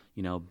game,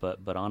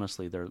 but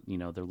honestly, they're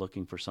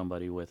looking for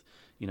somebody with,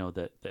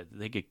 that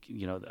they could,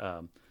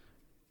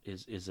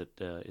 is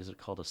it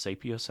called a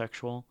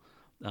sapiosexual?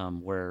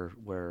 Where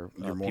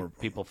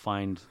people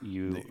find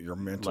your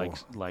mental,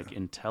 like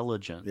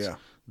intelligence, yeah,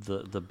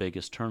 the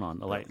biggest turn on,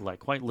 like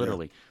quite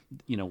literally,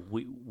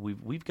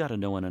 we've got to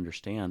know and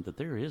understand that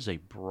there is a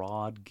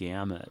broad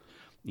gamut,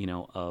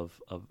 of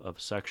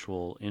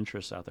sexual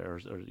interests out there,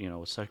 or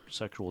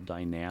sexual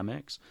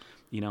dynamics,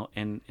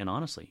 and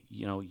honestly,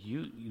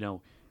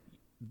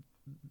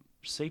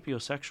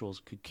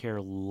 sapiosexuals could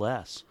care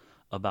less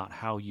about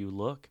how you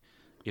look.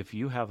 If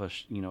you have a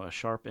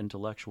sharp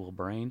intellectual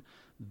brain,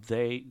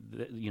 they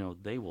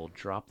will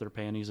drop their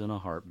panties in a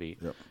heartbeat.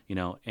 Yep.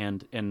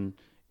 And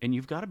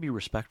you've got to be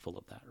respectful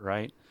of that,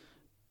 right?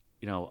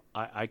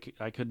 I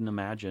couldn't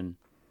imagine,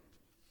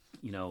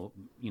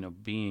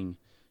 being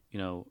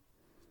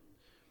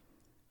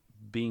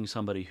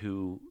somebody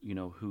who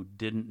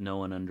didn't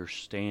know and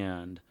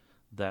understand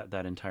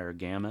that entire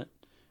gamut,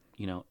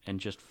 and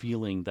just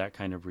feeling that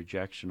kind of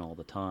rejection all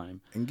the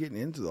time. And getting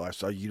into the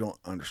lifestyle, you don't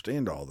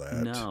understand all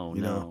that.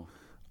 No.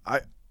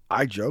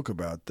 I joke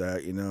about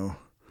that,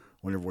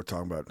 whenever we're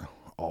talking about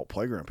all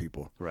playground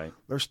people. Right.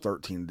 There's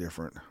 13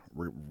 different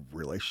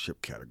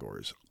relationship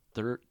categories.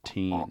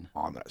 13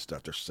 on that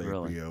stuff. There's sapio.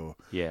 Really?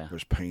 Yeah.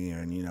 There's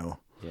pan.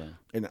 Yeah.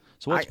 And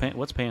so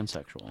what's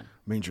pansexual?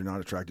 Means you're not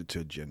attracted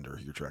to a gender.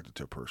 You're attracted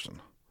to a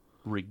person,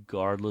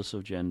 regardless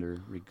of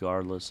gender,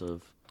 regardless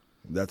of.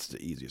 That's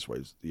the easiest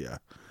way. Yeah.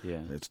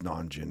 Yeah. It's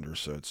non-gender,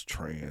 so it's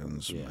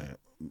trans. Yeah.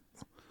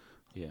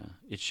 Yeah.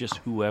 It's just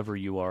whoever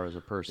you are as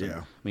a person. Yeah.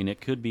 I mean, it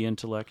could be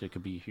intellect. It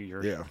could be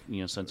your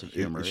sense of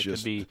humor.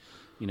 Could be,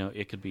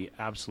 it could be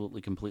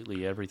absolutely,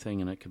 completely everything,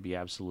 and it could be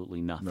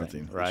absolutely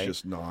nothing. Right. It's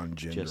just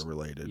non-gender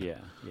related. Yeah.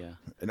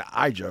 And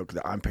I joke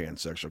that I'm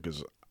pansexual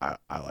because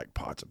I like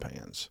pots and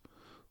pans.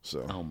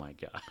 So. Oh my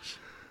gosh.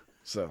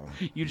 So.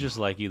 You just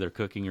like either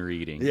cooking or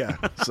eating. Yeah.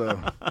 So.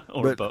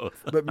 Or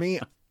both. But me,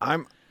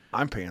 I'm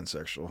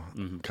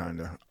pansexual,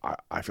 kind of.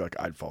 I feel like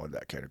I'd fall in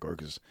that category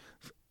because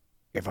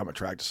if I'm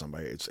attracted to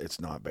somebody, it's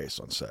not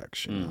based on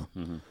sex,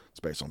 It's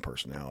based on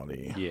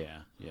personality. Yeah.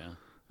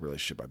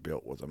 relationship I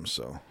built with them.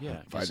 So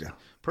Yeah, if I do,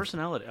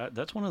 personality.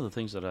 That's one of the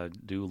things that I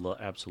do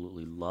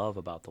absolutely love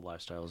about the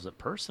lifestyle is that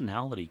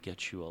personality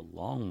gets you a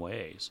long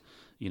ways.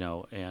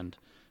 And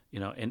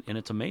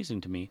it's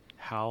amazing to me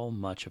how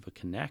much of a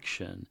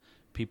connection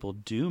people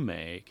do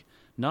make.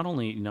 Not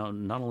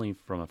only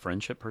from a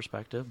friendship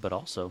perspective, but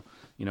also,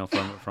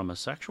 from a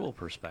sexual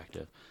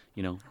perspective.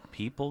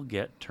 People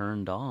get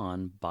turned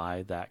on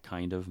by that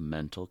kind of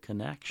mental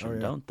connection,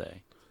 don't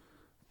they?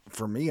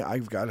 For me,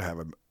 I've got to have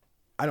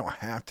I don't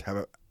have to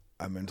have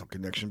a mental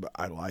connection, but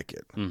I like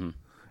it.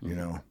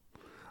 Mm-hmm.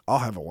 I'll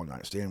have a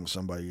one-night stand with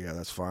somebody. Yeah,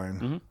 that's fine.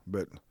 Mm-hmm.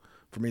 But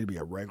for me to be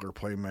a regular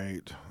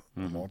playmate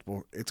or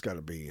multiple, it's got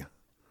to be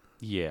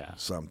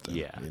something.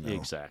 Yeah,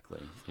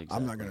 exactly.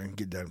 I'm not going to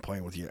get done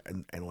playing with you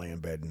and lay in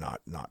bed and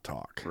not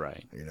talk.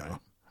 Right. Right.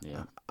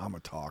 Yeah. I'm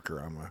a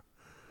talker.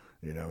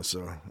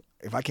 So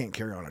if I can't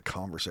carry on a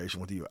conversation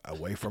with you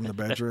away from the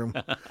bedroom,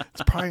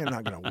 it's probably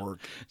not going to work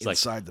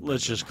inside the bedroom.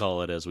 Let's just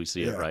call it as we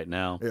see it right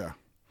now. Yeah.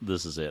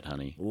 This is it,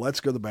 honey. Let's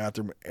go to the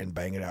bathroom and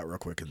bang it out real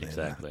quick. And then,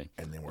 exactly.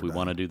 And then we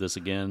want to do this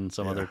again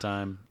some other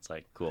time. It's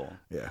like, cool.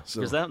 Yeah.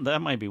 Because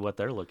that might be what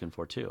they're looking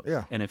for too.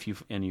 Yeah. And if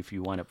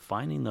you wind up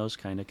finding those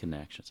kind of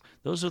connections,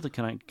 those are the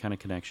kind of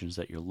connections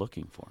that you're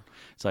looking for.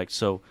 It's like,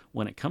 so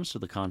when it comes to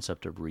the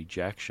concept of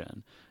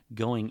rejection,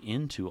 going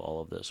into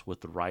all of this with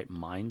the right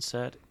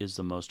mindset is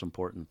the most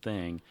important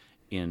thing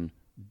in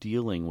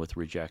dealing with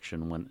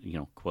rejection when,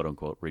 quote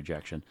unquote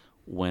rejection,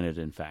 when it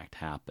in fact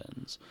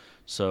happens.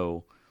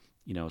 So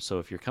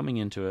if you're coming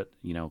into it,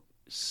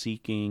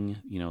 seeking,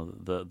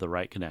 the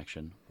right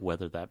connection,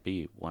 whether that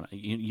be one,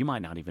 you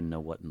might not even know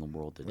what in the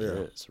world it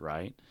is,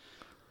 right?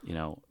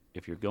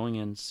 If you're going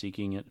in,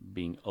 seeking it,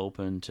 being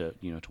open to,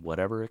 to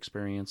whatever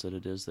experience that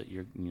it is that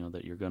you're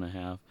going to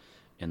have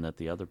and that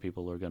the other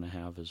people are going to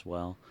have as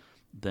well,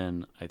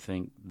 then I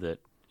think that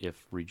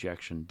if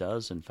rejection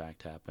does in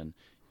fact happen,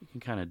 you can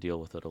kind of deal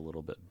with it a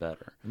little bit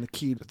better. And the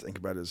key to think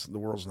about is the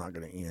world's not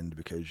going to end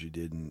because you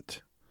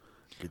didn't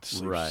get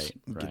to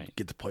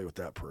get to play with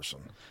that person.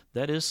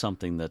 That is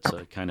something that's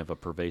a kind of a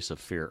pervasive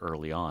fear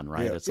early on,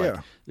 right?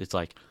 Yeah, it's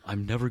like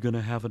I'm never going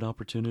to have an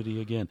opportunity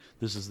again.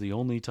 This is the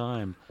only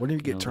time. When you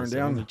get turned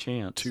down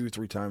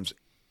 2-3 times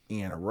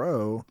in a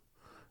row,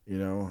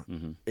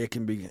 it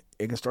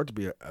can start to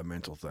be a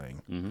mental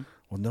thing. Mm-hmm.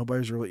 Well,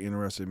 nobody's really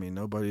interested in me.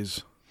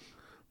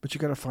 But you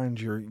got to find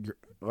your.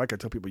 Like I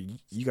tell people,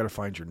 you got to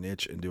find your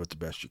niche and do it the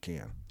best you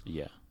can.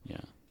 Yeah.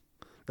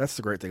 That's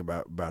the great thing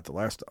about the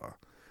lifestyle.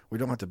 We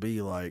don't have to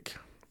be like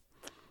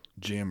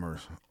Jim or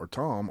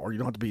Tom, or you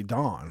don't have to be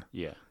Don.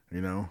 Yeah.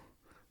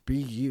 Be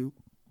you,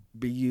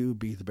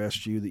 be the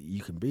best you that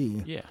you can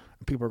be. Yeah.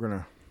 And people are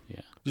gonna.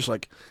 Yeah. Just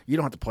like you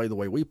don't have to play the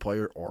way we play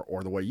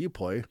or the way you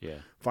play. Yeah.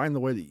 Find the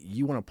way that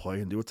you want to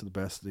play and do it to the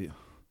best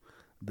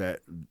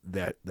that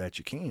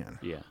you can.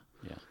 Yeah.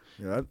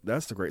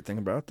 That's the great thing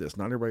about this.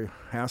 Not everybody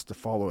has to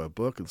follow a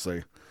book and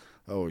say,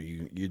 "Oh,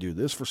 you do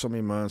this for so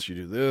many months, you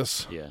do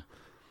this." Yeah.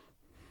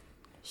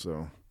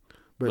 So,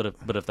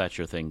 but if that's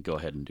your thing, go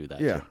ahead and do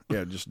that. Yeah, too.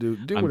 yeah. Just do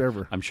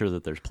whatever. I'm sure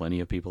that there's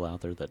plenty of people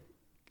out there that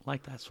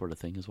like that sort of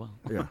thing as well.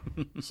 Yeah.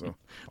 So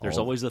there's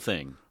always a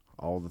thing.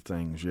 All the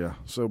things, yeah.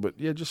 So, but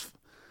yeah, just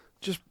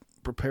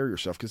prepare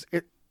yourself because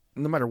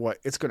no matter what,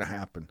 it's going to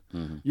happen.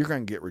 Mm-hmm. You're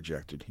going to get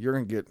rejected. You're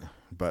going to get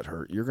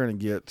butthurt. You're going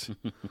to get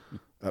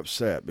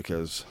upset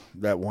because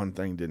that one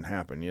thing didn't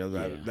happen.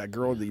 That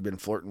girl that you've been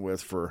flirting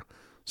with for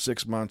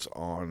 6 months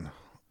on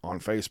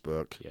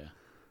Facebook,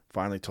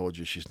 finally told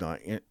you she's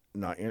not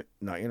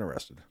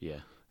interested. Yeah.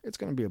 It's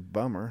going to be a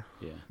bummer.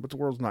 Yeah. But the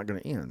world's not going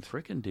to end.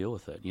 Freaking deal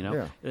with it,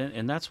 Yeah.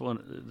 And that's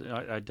one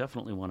I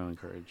definitely want to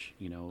encourage.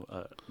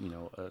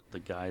 The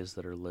guys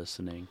that are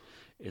listening.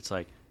 It's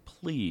like,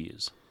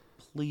 please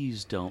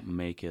don't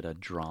make it a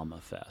drama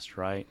fest,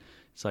 right?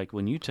 It's like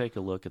when you take a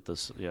look at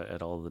this,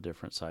 at all the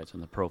different sites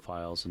and the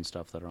profiles and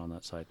stuff that are on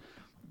that site,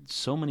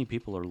 so many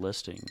people are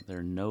listing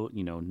there no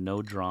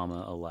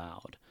drama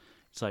allowed.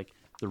 It's like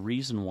the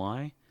reason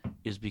why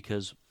is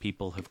because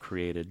people have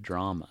created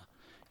drama.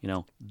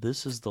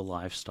 This is the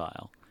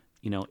lifestyle.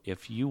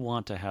 If you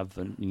want to have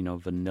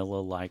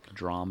vanilla-like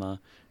drama,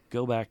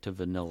 go back to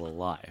vanilla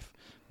life.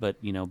 But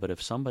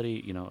if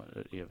somebody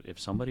if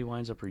somebody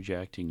winds up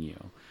rejecting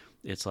you,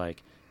 it's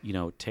like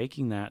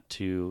taking that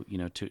to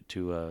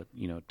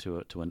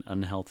an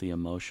unhealthy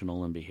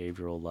emotional and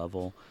behavioral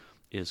level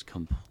is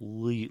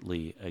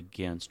completely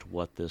against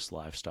what this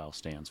lifestyle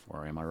stands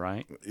for. Am I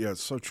right? Yeah,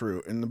 it's so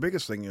true. And the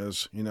biggest thing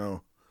is,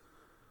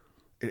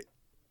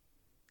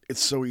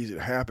 it's so easy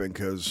to happen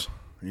because,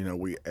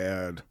 we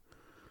add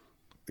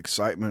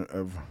excitement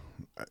of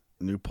a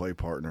new play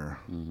partner.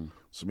 Mm-hmm.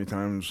 So many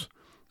times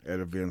at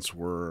events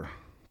we're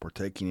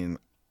partaking in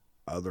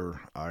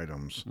other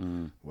items,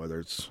 whether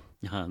it's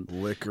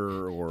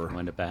liquor or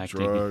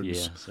drugs.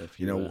 Yeah, so if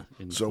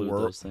so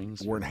those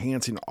things, we're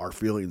enhancing our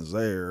feelings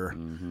there,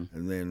 mm-hmm.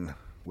 and then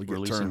we get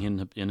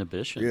releasing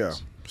inhibitions. Yeah,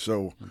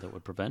 so that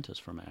would prevent us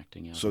from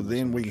acting out. So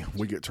then we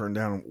get turned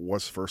down.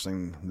 What's the first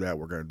thing that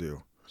we're going to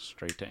do?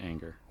 Straight to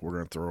anger. We're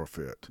going to throw a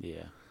fit.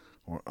 Yeah.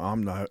 Well,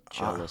 I'm not.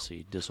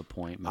 jealousy,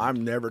 disappointment.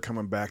 I'm never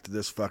coming back to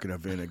this fucking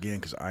event again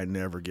because I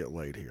never get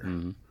laid here.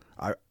 Mm-hmm.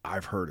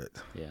 I've heard it.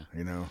 Yeah.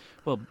 You know.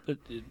 Well, but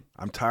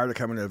I'm tired of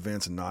coming to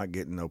events and not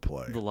getting no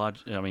play.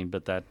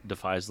 but that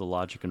defies the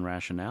logic and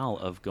rationale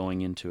of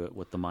going into it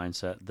with the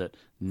mindset that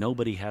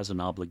nobody has an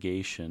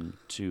obligation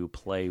to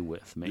play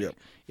with me. Yep.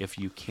 If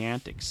you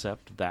can't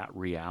accept that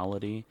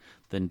reality,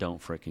 then don't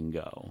frickin'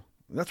 go.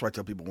 And that's why I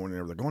tell people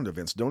whenever they're going to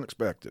events, don't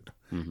expect it.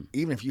 Mm-hmm.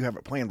 Even if you have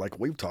it planned, like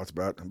we've talked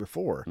about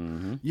before.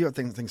 Mm-hmm. You have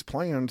things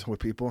planned with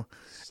people,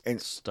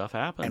 and stuff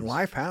happens, and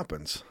life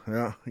happens.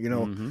 Yeah, you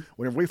know, mm-hmm.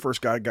 whenever we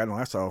first got in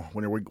lifestyle,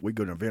 whenever we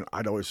go to an event,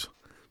 I'd always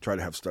try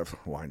to have stuff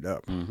lined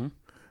up. Mm-hmm.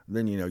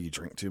 Then you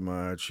drink too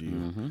much, you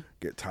mm-hmm.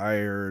 get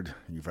tired,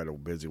 you've had a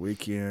busy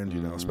weekend. You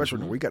know, especially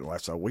when we got in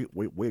lifestyle,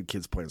 we had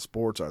kids playing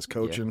sports. I was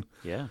coaching.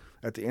 Yeah.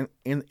 At the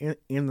end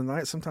the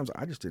night, sometimes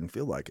I just didn't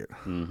feel like it.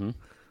 Mm-hmm.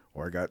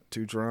 Or I got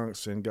too drunk,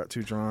 Sin got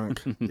too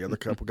drunk, the other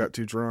couple got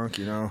too drunk,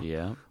 you know.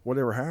 Yeah.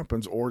 Whatever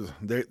happens, or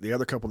the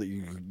other couple that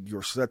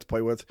you're set to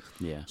play with,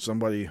 yeah,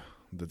 somebody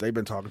that they've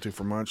been talking to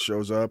for months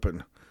shows up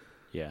and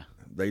yeah,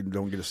 they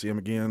don't get to see him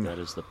again. That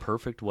is the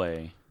perfect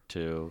way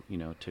to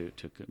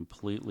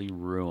completely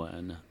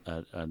ruin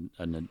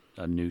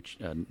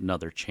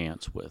another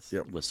chance with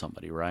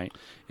somebody, right?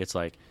 It's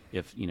like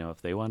if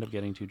they wind up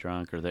getting too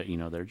drunk or that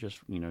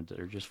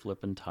they're just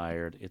flipping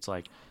tired. It's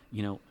like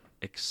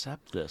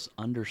accept this,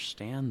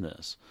 understand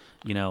this,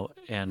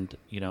 and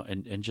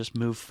just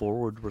move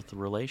forward with the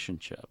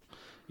relationship,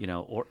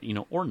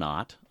 or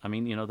not. I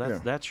mean,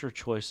 that's your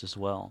choice as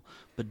well.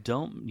 But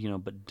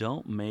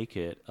don't make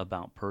it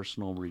about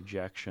personal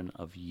rejection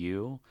of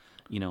you,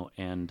 and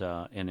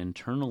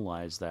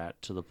internalize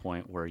that to the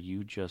point where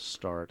you just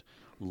start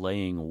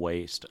laying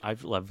waste.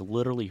 I've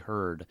literally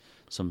heard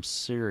some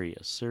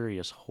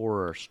serious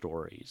horror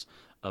stories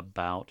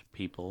about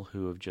people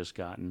who have just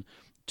gotten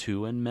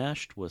too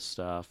enmeshed with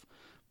stuff,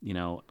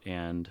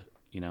 and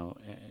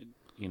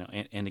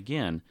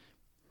again,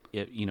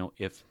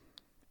 if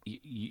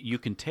you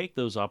can take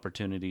those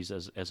opportunities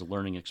as a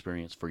learning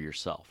experience for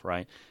yourself,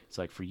 right? It's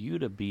like for you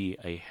to be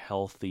a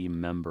healthy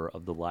member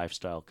of the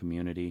lifestyle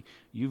community,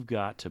 you've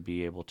got to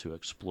be able to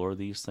explore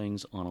these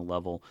things on a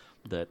level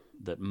that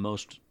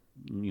most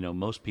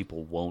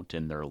people won't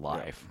in their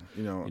life,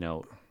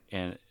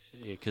 and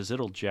because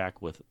it'll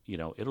jack with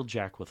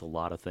a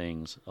lot of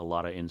things, a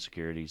lot of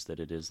insecurities that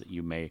it is that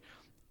you may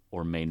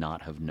or may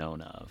not have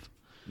known of.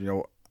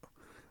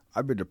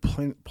 I've been to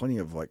plenty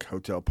of like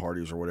hotel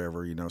parties or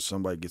whatever.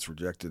 Somebody gets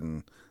rejected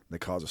and they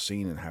cause a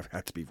scene and have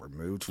to be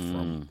removed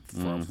from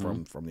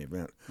the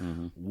event.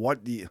 Mm-hmm.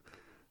 What the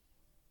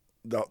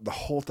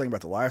whole thing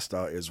about the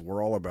lifestyle is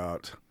we're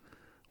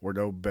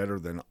no better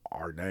than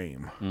our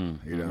name.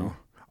 Mm-hmm.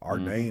 Our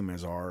name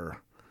is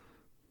our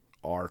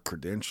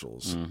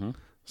credentials. Mm-hmm.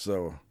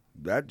 So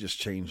that just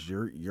changed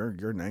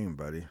your name,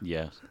 buddy.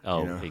 Yes.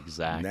 Oh,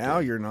 exactly. Now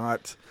you're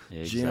not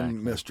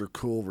Jim, Mr.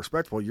 Cool,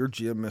 Respectable. You're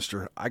Jim,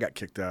 Mr. I got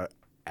kicked out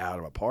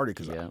of a party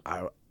because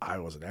I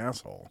was an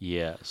asshole.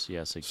 Yes,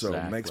 exactly. So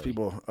it makes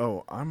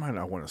people, I might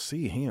not want to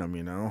see him,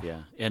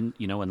 Yeah, and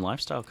in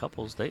lifestyle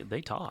couples,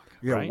 they talk.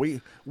 Yeah,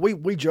 right?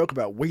 we joke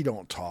about we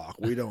don't talk,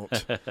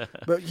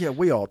 but yeah,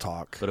 we all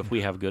talk. But if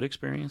we have good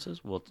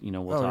experiences, we'll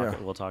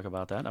talk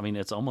about that. I mean,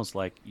 it's almost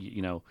like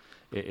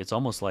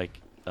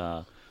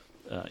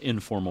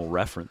informal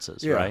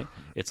references, right?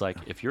 It's like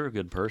if you're a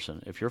good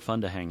person, if you're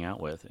fun to hang out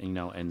with, and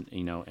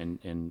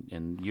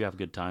you have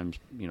good times,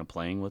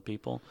 playing with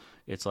people.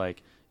 It's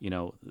like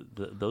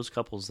those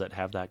couples that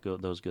have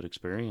those good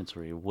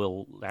experiences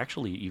will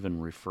actually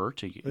even refer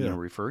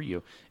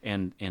you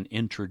and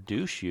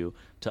introduce you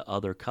to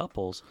other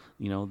couples,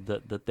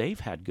 that they've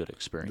had good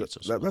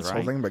experiences. That's right? the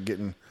whole thing about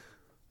getting.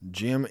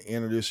 Jim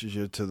introduces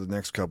you to the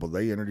next couple.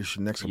 They introduce you to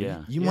the next couple.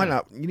 Yeah, you might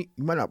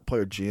not play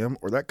with Jim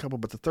or that couple,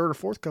 but the third or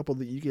fourth couple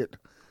that you get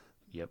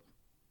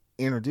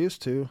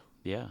introduced to.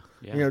 Yeah.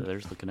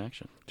 There's the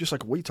connection. Just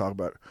like we talk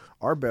about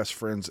our best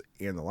friends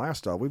in the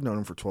lifestyle. We've known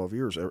them for 12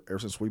 years, ever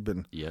since we've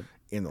been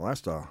in the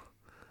lifestyle.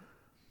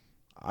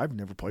 I've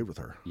never played with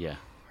her. Yeah.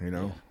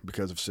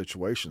 Because of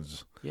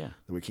situations. Yeah.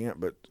 That we can't.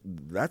 But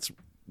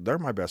they're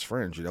my best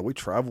friends. We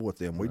travel with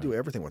them. We do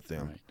everything with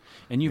them. Right.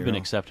 And you've been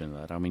accepting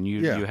that. I mean,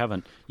 you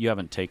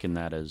haven't taken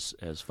that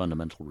as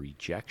fundamental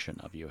rejection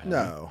of you.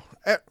 No.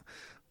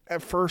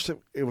 At first,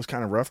 it was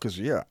kind of rough because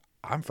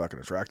I'm fucking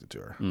attracted to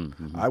her.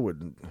 Mm-hmm. I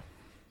wouldn't.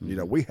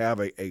 We have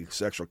a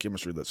sexual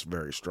chemistry that's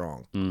very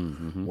strong.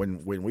 Mm-hmm.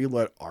 When we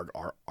let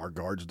our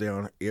guards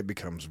down, it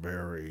becomes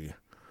very.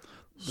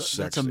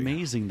 Sexy. That's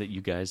amazing that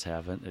you guys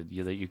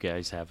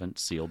haven't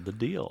sealed the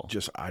deal.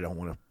 Just I don't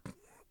want to.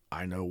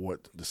 I know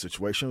what the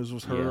situation is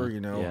with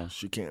her.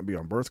 She can't be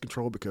on birth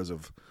control because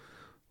of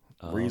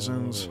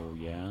reasons.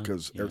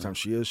 Because every time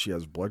she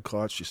has blood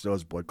clots. She still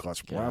has blood clots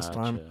from last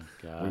time.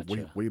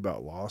 Gotcha. We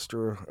about lost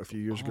her a few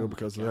years ago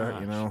because of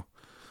that.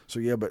 So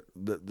yeah, but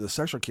the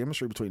sexual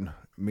chemistry between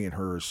me and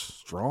her is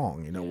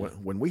strong. You know,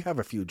 when we have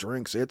a few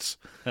drinks,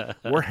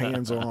 we're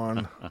hands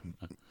on,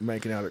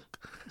 making out at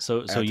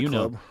So the you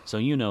club.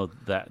 know,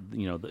 that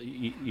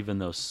even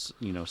though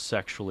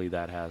sexually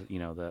that has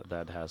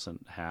that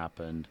hasn't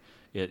happened.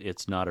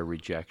 It's not a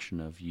rejection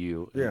of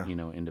you, Yeah.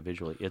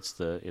 Individually. It's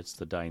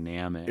the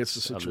dynamics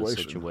It's the of the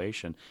situation.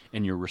 situation,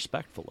 and you're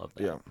respectful of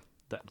that. Yeah.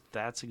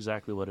 That's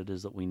exactly what it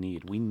is that we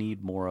need. We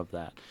need more of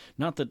that.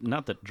 Not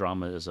that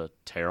drama is a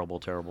terrible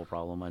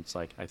problem. It's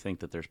like I think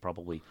that there's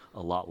probably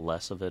a lot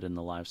less of it in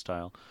the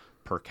lifestyle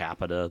per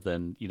capita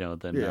than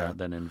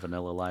in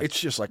vanilla life. It's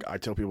just like I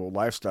tell people,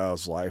 lifestyle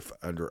is life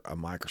under a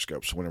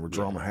microscope. So whenever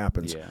drama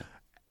happens,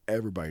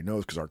 everybody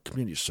knows because our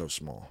community is so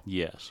small.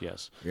 Yes.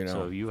 You know?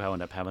 So if you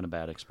end up having a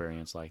bad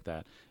experience like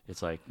that,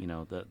 it's like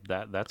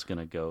that's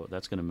going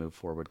to move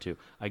forward too.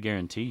 I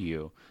guarantee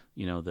you,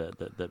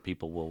 that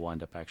people will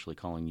wind up actually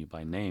calling you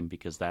by name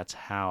because that's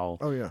how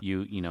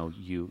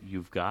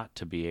you've got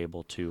to be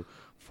able to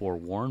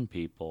forewarn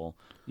people,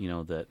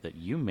 that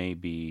you may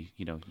be,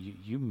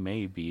 you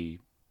may be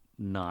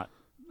not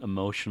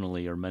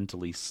emotionally or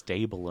mentally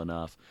stable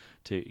enough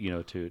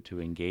to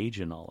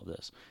engage in all of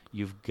this.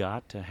 You've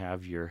got to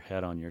have your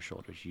head on your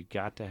shoulders. You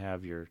got to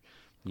have your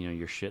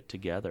your shit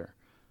together.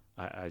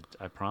 I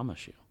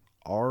promise you.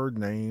 Our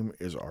name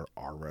is our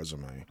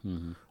resume.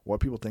 Mm-hmm.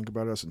 What people think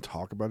about us and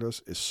talk about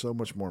us is so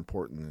much more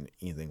important than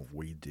anything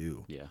we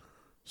do. Yeah.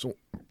 So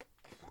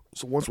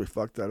once we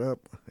fuck that up,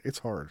 it's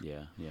hard.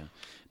 Yeah.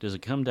 Does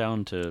it come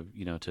down to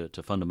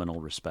to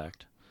fundamental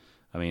respect?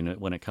 I mean,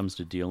 when it comes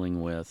to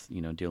dealing with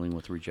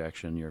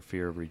rejection, your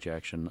fear of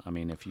rejection. I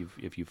mean, if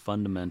you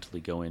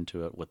fundamentally go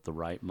into it with the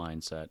right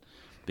mindset,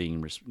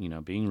 being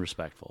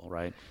respectful,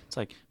 right? It's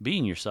like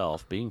being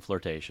yourself, being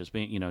flirtatious,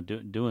 being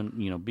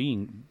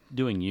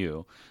doing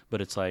you.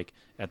 But it's like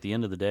at the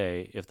end of the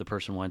day, if the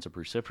person winds up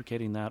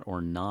reciprocating that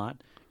or not,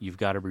 you've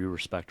got to be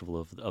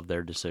respectful of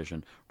their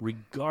decision,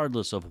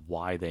 regardless of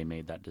why they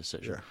made that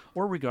decision,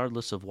 or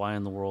regardless of why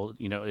in the world,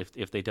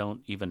 if they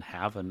don't even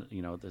have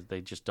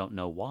they just don't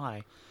know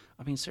why.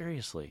 I mean,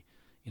 seriously.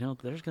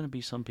 There's going to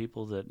be some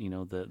people that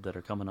that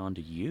are coming on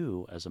to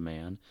you as a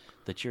man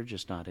that you're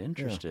just not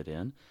interested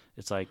in.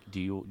 It's like,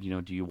 do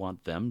you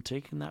want them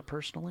taking that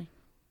personally?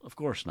 Of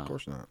course not. Of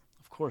course not.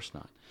 Of course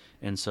not.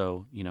 And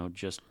so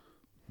just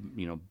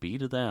be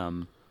to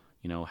them,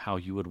 how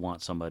you would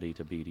want somebody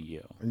to be to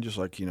you. And just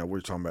like we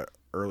were talking about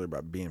earlier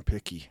about being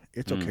picky,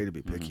 it's okay to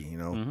be picky.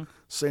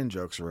 Saying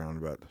jokes around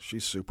about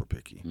she's super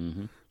picky.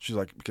 Mm-hmm. She's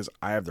like, because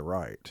I have the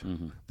right.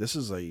 Mm-hmm. This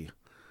is a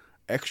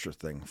extra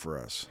thing for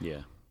us.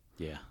 Yeah.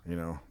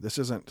 This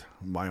isn't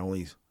my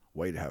only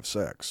way to have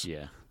sex.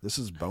 Yeah. This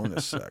is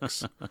bonus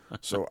sex.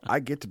 So I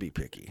get to be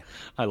picky.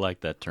 I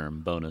like that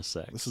term, bonus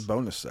sex. This is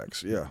bonus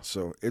sex. Yeah.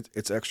 So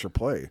it's extra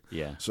play.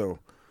 Yeah. So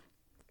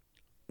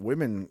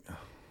women,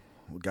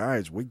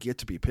 guys, we get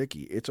to be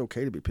picky. It's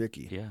okay to be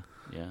picky. Yeah.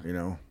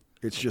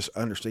 It's just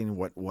understanding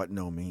what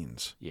no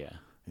means. Yeah.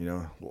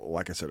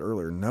 Like I said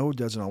earlier, no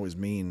doesn't always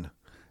mean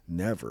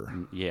never.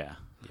 Yeah.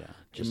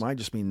 It might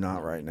just mean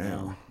not right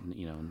now.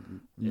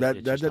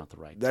 It's just not the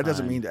right that time.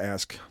 doesn't mean to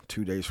ask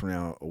 2 days from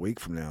now, a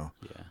week from now.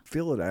 Yeah.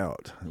 Feel it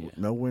out. Yeah.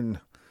 Know when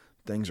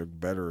things are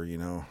better.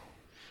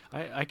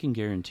 I can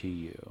guarantee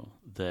you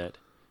that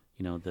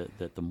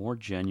that the more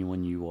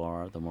genuine you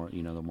are, the more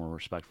the more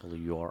respectful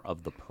you are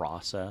of the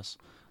process,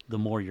 the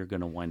more you're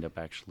going to wind up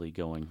actually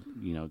going.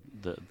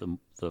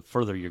 The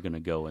further you're going to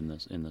go in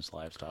this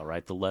lifestyle,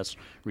 right? The less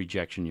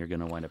rejection you're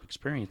going to wind up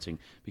experiencing,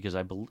 because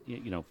I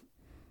believe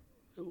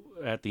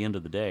at the end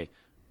of the day,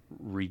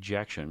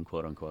 rejection,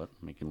 quote unquote,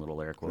 making little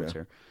air quotes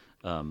here,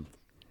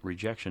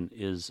 rejection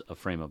is a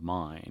frame of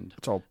mind.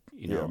 It's all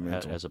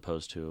mental, as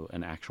opposed to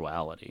an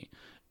actuality,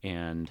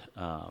 and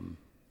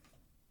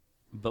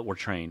but we're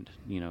trained,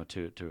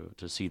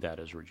 to see that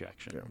as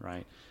rejection,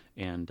 right?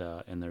 And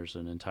there's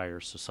an entire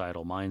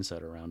societal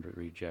mindset around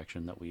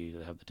rejection that we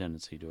have the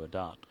tendency to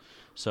adopt.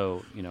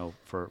 So,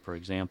 for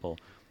example,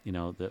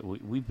 that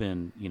we've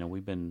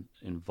been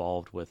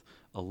involved with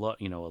a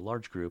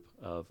large group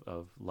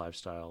of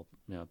lifestyle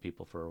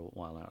people for a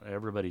while now.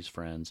 Everybody's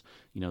friends.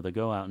 They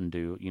go out and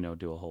do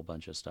a whole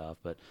bunch of stuff,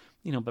 but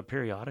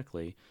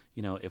periodically,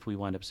 if we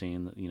wind up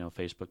seeing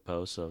Facebook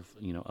posts of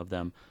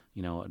them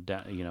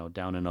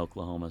down in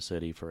Oklahoma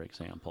City, for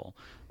example,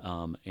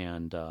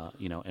 and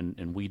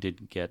we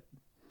didn't get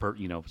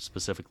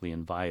specifically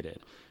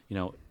invited,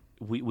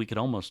 we could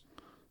almost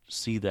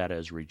see that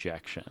as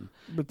rejection.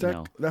 But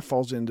that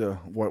falls into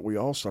what we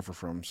all suffer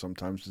from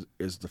sometimes,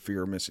 is the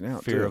fear of missing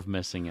out. Fear of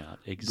missing out,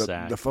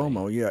 exactly. The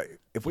FOMO, yeah.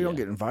 If we don't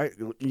get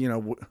invited,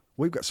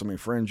 we've got so many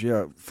friends.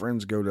 Yeah,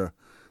 friends go to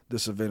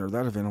this event or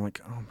that event. I'm like,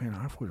 oh man,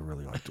 I would have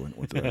really liked to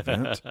went to that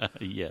event.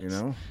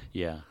 Yes.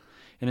 Yeah.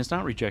 And it's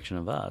not rejection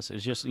of us.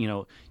 It's just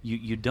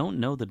you don't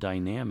know the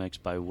dynamics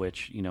by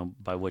which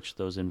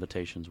those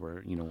invitations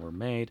were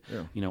made,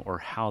 or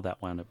how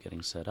that wound up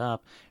getting set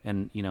up,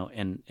 and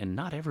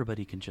not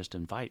everybody can just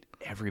invite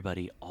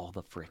everybody all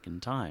the frickin'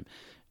 time.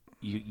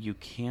 You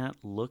can't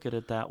look at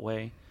it that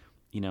way.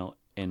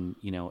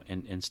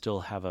 and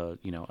still have a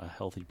a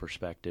healthy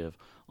perspective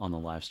on the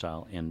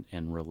lifestyle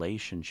and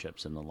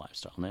relationships in the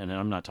lifestyle. And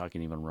I'm not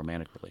talking even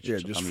romantic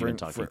relationships. just I'm even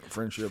talking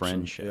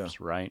friendships,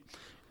 right?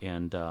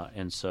 And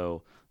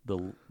so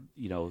the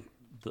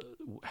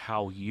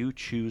how you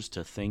choose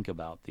to think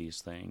about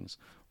these things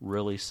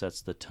really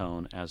sets the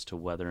tone as to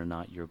whether or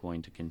not you're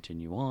going to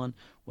continue on,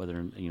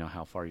 whether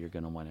how far you're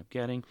going to wind up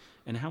getting,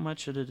 and how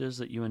much it is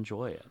that you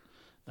enjoy it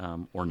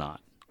or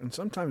not. And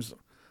sometimes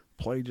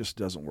play just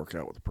doesn't work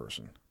out with the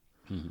person.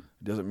 Mm-hmm.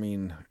 It doesn't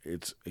mean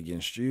it's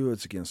against you.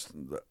 It's against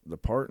the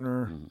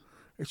partner. Mm-hmm.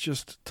 It's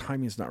just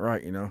timing's not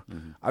right.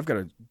 Mm-hmm. I've got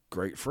a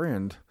great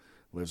friend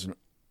lives in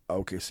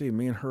OKC.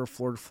 Me and her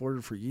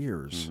flirted for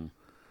years.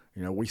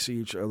 Mm-hmm. We see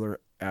each other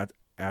at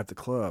the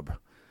club.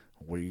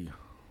 We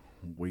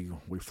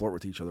flirt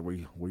with each other.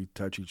 We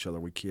touch each other.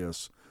 We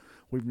kiss.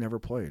 We've never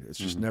played. It's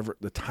just never,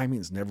 the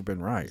timing's never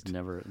been right. It's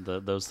never,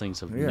 those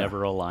things have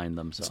never aligned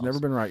themselves. It's never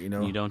been right,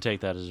 You don't take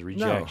that as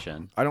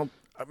rejection. No, I don't.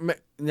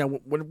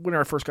 When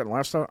I first got in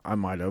lifestyle, I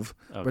might have,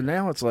 but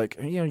now it's like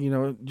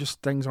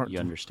just things aren't. You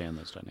understand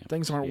those dynamics.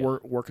 Things aren't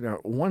working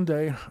out. One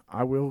day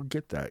I will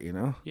get that.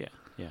 Yeah.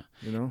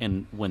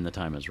 And when the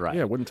time is right.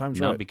 Yeah, when the time's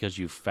right. Not because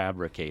you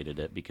fabricated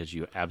it, because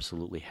you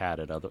absolutely had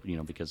it.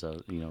 Because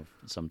of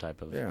some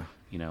type of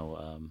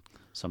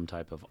some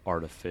type of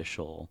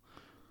artificial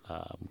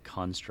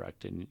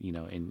construct in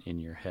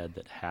your head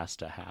that has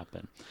to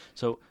happen.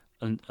 So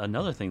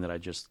another thing that I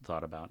just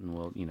thought about, and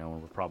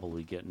we're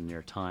probably getting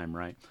near time,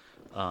 right?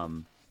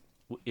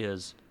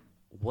 Is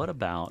what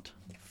about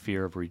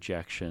fear of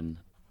rejection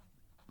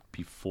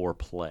before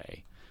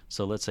play?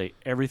 So let's say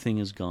everything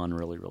has gone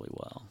really, really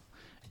well,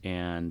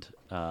 and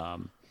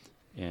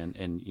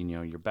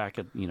you're back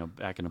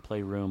in a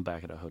playroom,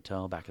 back at a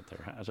hotel, back at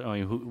their house,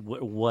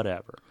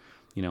 whatever,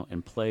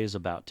 and play is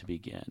about to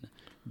begin.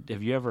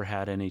 Have you ever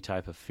had any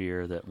type of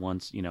fear that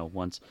once you're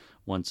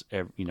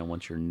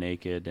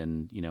naked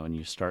and and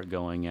you start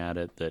going at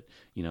it, that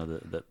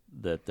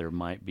there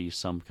might be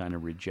some kind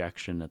of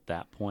rejection at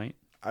that point?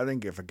 I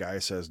think if a guy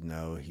says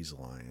no, he's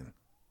lying,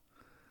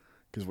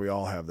 because we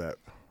all have that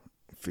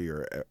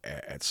fear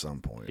at some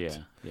point. Yeah.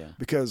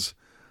 Because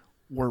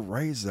we're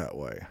raised that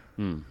way.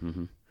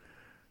 Mm-hmm.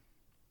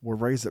 We're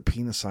raised that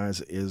penis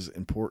size is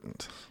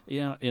important.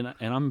 Yeah, and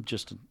I'm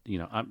just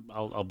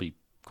I'll be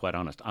quite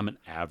honest. I'm an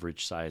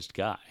average-sized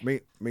guy.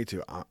 Me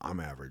too. I'm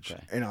average,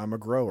 okay. And I'm a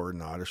grower,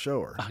 not a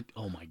shower.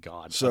 Oh my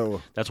God!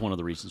 So that's one of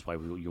the reasons why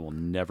you will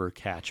never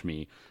catch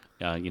me,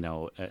 at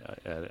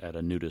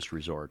a nudist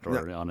resort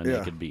or on a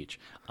naked beach.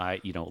 I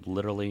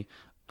literally.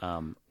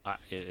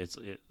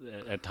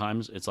 At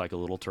times it's like a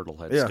little turtle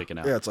head sticking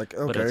out. Yeah, it's like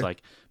okay.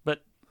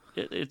 But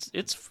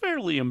it's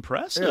fairly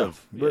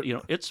impressive. Yeah, but,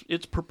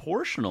 it's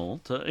proportional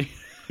to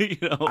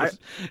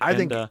I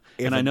think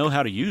and I know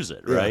how to use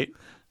it, right?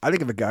 I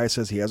think if a guy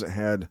says he hasn't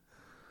had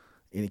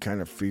any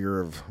kind of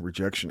fear of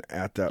rejection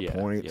at that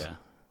point,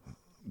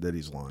 that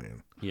he's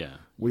lying. Yeah.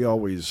 We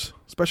always,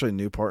 especially a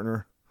new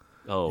partner.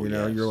 Oh,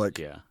 you're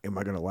like, am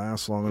I going to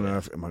last long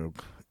enough? Am I going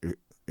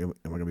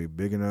to be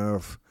big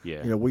enough?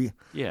 Yeah.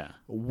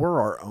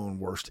 We're our own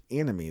worst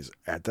enemies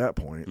at that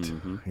point.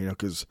 Mm-hmm.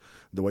 Because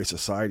the way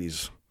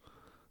society's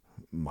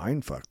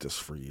mind fucked us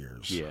for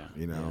years. Yeah.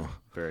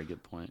 Very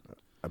good point.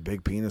 A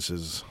big penis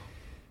is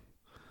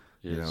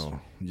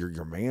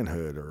your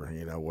manhood or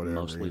whatever.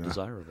 Mostly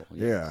desirable.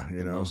 Yeah,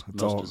 most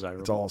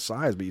desirable. It's all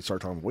size. But you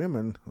start talking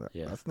women,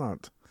 that's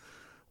not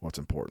what's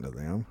important to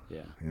them.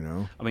 Yeah.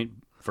 I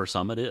mean, for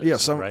some it is. Yeah,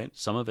 right.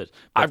 Some of it.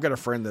 I've got a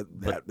friend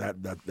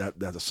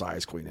that's a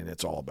size queen, and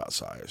it's all about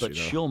size. But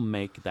she'll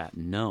make that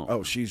known.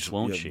 Oh,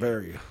 won't she?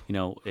 Very.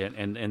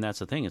 And that's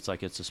the thing. It's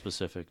like it's a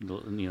specific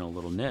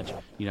little niche.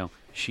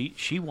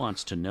 She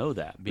wants to know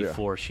that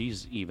before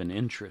she's even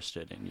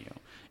interested in you.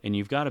 And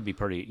you've got to be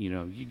pretty,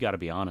 you got to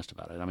be honest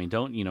about it. I mean,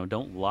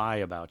 don't lie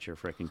about your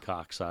freaking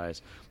cock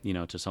size,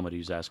 to somebody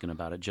who's asking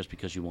about it just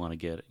because you want to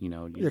get,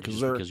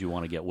 because you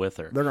want to get with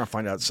her. They're going to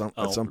find out at some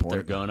point.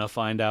 They're going to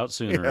find out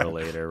sooner or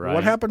later, right?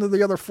 What happened to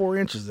the other 4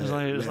 inches? It's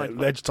like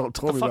that you told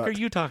the me fuck about? Are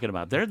you talking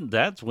about?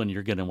 That's when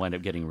you're going to wind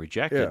up getting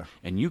rejected,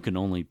 and you can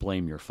only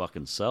blame your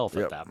fucking self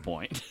at that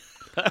point.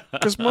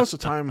 Because most of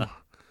the time,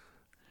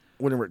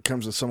 whenever it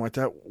comes to something like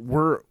that,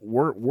 we're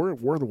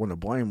the one to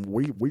blame.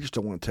 We just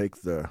don't want to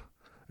take the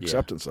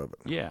acceptance of it.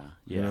 Yeah.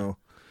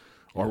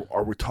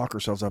 Or we talk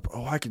ourselves up.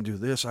 Oh, I can do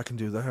this. I can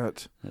do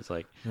that. It's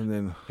like, and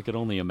then I could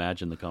only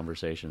imagine the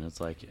conversation. It's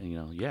like,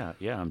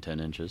 I'm 10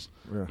 inches.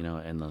 Yeah.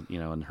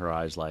 And her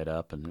eyes light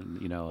up,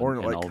 and and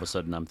all of a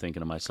sudden I'm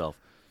thinking to myself,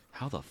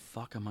 how the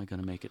fuck am I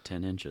going to make it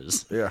 10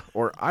 inches? Yeah.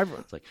 Or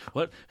it's like,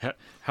 what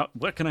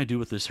can I do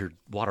with this here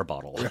water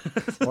bottle? Yeah.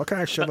 What can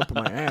I shove up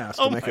my ass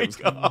to make it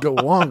go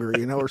longer,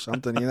 or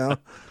something,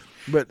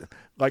 But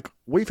like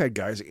we've had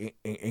guys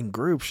in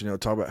groups,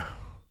 talk about.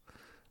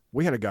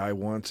 We had a guy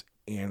once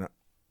in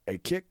a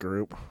kick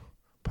group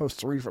post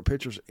 3 different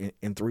pictures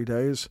in 3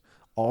 days,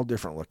 all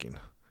different looking,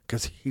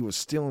 because he was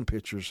stealing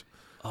pictures.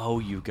 Oh,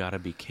 you got to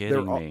be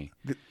kidding me.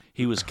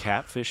 He was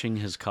catfishing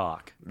his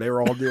cock. They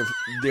were all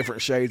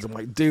different shades. I'm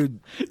like, dude.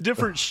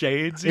 Different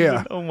shades? Yeah.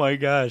 Even? Oh, my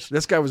gosh.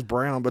 This guy was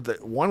brown,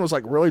 but one was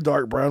like really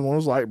dark brown. One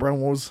was light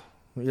brown. One was,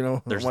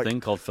 There's a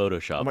thing called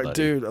Photoshop, I'm like, buddy.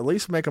 dude, at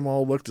least make them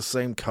all look the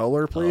same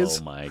color, please.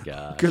 Oh, my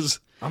gosh. Because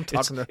I'm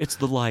talking It's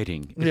the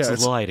lighting. It's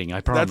the lighting, I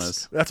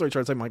promise. That's what I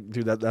try to say. I'm like,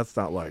 dude, that's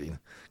not lighting.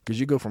 Because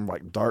you go from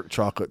like dark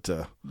chocolate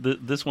to...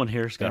 This one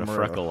here's got Amaretto. a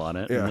freckle on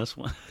it, Yeah. and this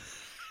one...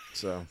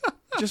 So,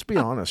 just be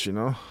honest,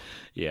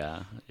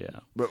 Yeah.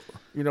 But,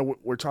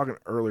 we're talking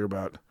earlier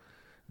about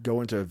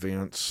going to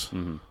events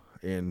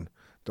and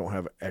don't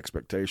have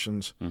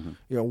expectations.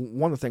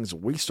 One of the things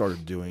that we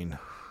started doing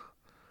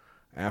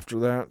after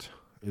that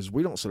is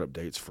we don't set up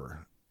dates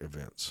for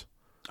events.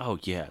 Oh,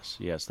 yes.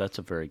 That's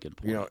a very good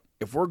point.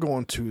 If we're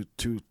going to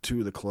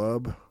the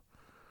club,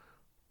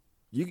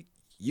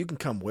 you can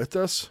come with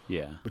us.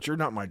 Yeah. But you're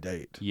not my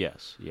date.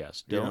 Yes.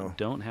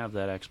 Don't have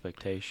that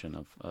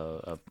expectation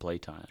of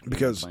playtime.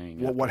 Because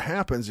what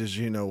happens is,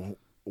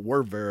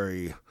 we're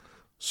very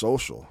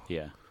social.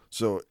 Yeah.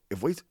 So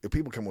if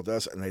people come with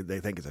us and they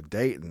think it's a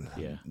date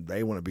and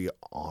they want to be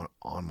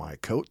on my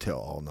coattail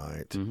all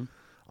night,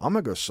 I'm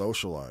gonna go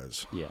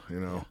socialize. Yeah.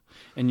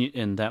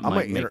 And that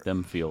might make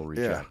them feel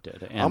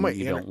rejected, and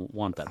you don't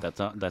want that.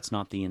 That's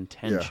not the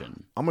intention.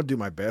 Yeah. I'm gonna do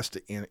my best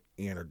to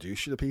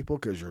introduce you to people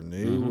because you're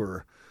new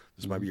or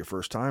this might be your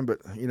first time. But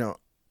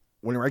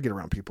whenever I get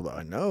around people that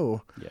I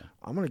know,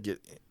 I'm gonna get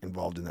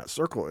involved in that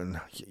circle, and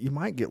you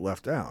might get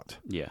left out.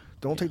 Yeah.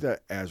 Don't take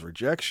that as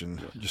rejection.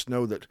 Yeah. Just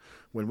know that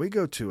when we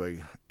go to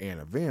an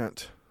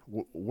event,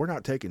 we're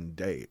not taking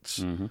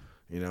dates.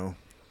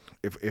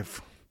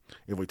 If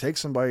we take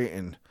somebody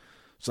and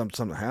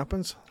something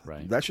happens,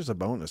 that's just a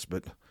bonus.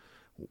 But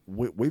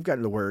we've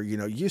gotten to where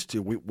used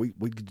to we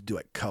could do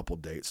a couple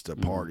dates to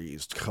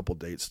parties, couple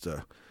dates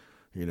to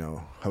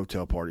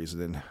hotel parties,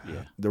 and then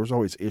there was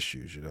always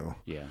issues,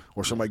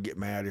 or somebody get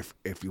mad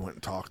if you went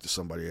and talked to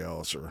somebody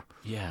else, or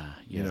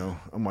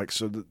I'm like,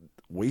 so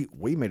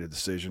we made a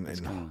decision,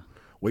 and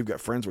we've got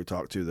friends we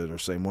talk to that are the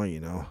same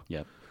way,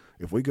 Yep.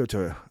 If we go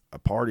to a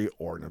party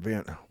or an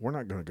event, we're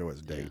not going to go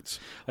as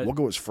dates. We'll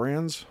go as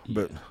friends,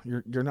 but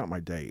you're not my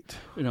date.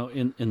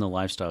 In the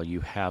lifestyle, you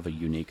have a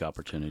unique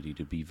opportunity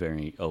to be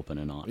very open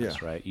and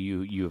honest, right?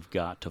 You've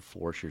got to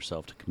force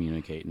yourself to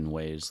communicate in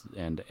ways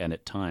and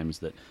at times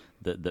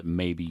that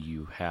maybe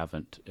you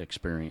haven't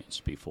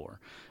experienced before.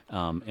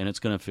 And it's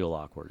going to feel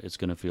awkward. It's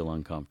going to feel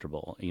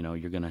uncomfortable.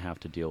 You're going to have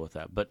to deal with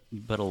that, but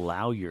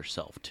allow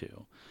yourself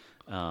to.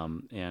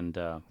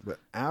 But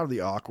out of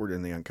the awkward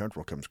and the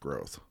uncomfortable comes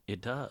growth.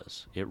 It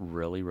does. It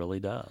really, really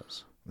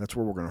does. That's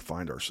where we're going to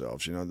find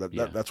ourselves.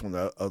 That's one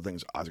of the other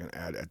things I was going to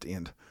add at the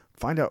end.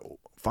 Find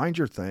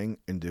your thing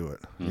and do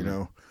it.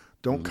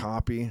 Don't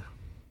copy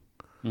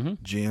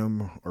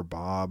Jim or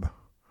Bob.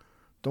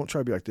 Don't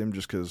try to be like them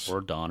just because. Or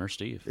Don or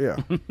Steve. Yeah.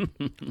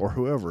 Or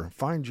whoever.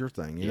 Find your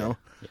thing. Yeah.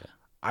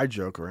 I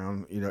joke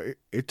around.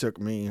 It took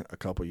me a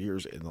couple of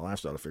years in the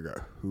lifestyle to figure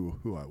out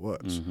who I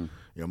was.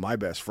 My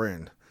best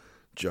friend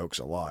jokes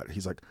a lot.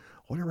 He's like,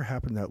 whatever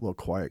happened to that little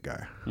quiet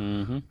guy?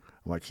 I'm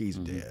like, he's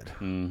dead.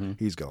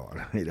 He's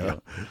gone. Yeah.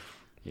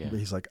 But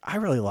he's like, I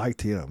really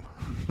liked him.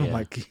 I'm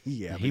like,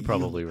 he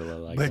probably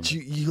really liked him. But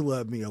you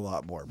love me a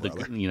lot more,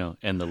 brother.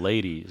 And the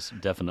ladies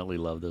definitely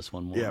love this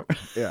one more.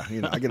 Yeah.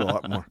 I get a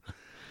lot more.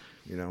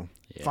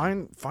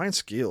 Find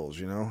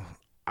skills.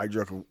 I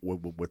joke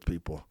with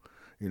people.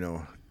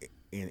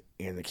 In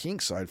the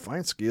kink side,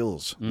 find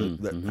skills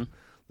that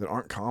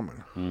aren't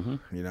common.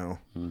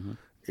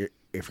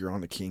 If you're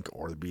on the kink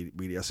or the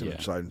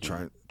BDSM side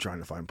and trying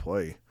to find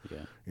play,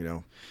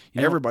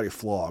 everybody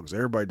flogs.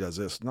 Everybody does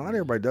this. Not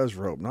everybody does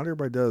rope. Not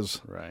everybody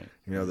does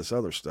this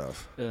other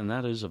stuff. And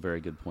that is a very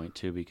good point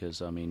too,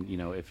 because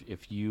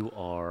if you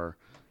are,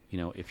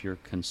 if you're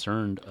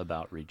concerned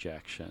about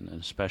rejection, and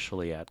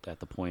especially at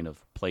the point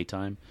of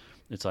playtime,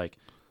 it's like,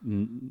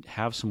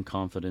 have some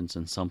confidence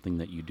in something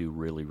that you do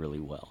really, really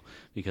well.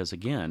 Because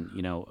again,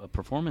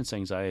 performance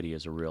anxiety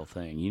is a real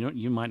thing.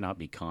 You might not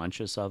be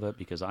conscious of it,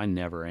 because I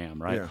never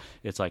am, right? Yeah.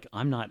 It's like,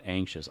 I'm not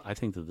anxious. I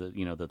think that that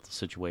the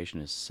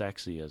situation is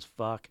sexy as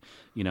fuck,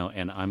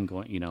 and I'm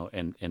going,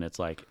 and it's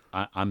like,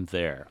 I'm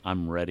there.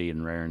 I'm ready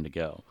and raring to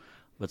go.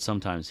 But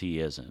sometimes he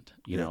isn't,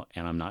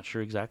 and I'm not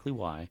sure exactly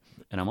why.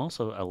 And I'm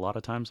also, a lot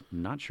of times,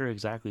 not sure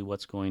exactly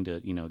what's going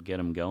to, get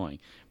him going.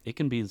 It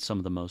can be some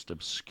of the most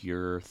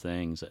obscure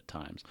things at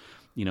times,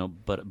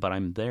 but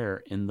I'm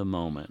there in the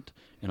moment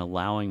and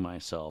allowing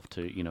myself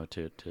to,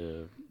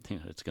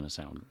 it's going to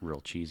sound real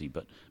cheesy,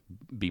 but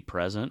be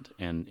present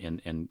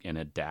and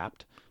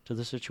adapt to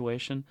the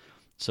situation.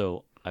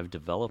 So I've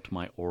developed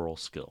my oral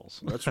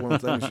skills. That's one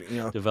of the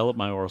things, Developed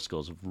my oral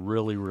skills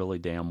really, really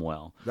damn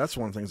well. That's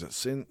one of the things that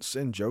Sin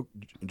joke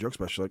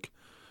special. Like,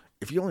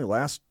 if you only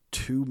last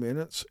 2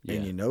 minutes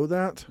and you know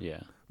that,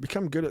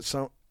 become good at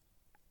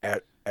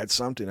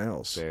something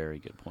else. Very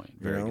good point.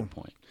 Very good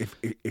point.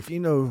 If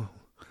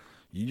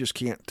you just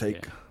can't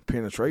take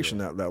penetration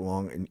that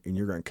long and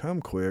you're going to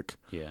come quick,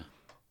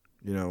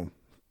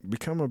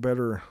 become a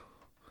better.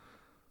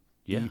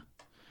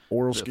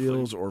 oral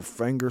skills or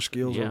finger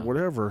skills or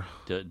whatever.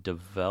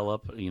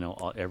 Develop,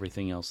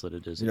 everything else that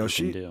it is that you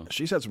she can do.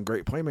 She's had some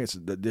great playmates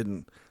that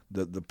didn't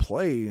the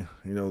play,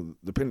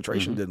 the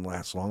penetration didn't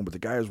last long, but the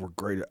guys were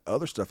great at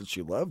other stuff and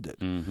she loved it.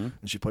 And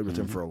she played with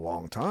them for a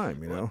long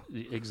time,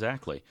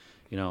 Exactly.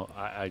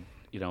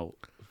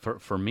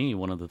 For me,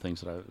 one of the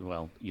things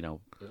that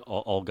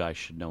all guys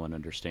should know and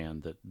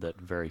understand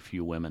that very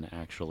few women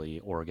actually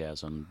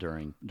orgasm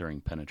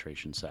during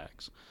penetration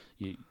sex.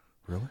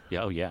 Really?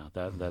 Yeah. Oh, yeah.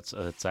 That's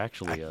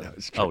actually.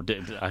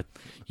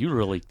 You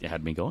really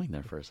had me going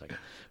there for a second.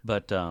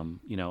 But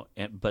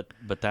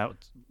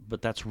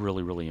but that's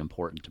really, really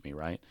important to me,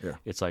 right? Yeah.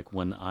 It's like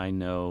when I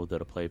know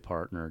that a play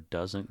partner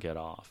doesn't get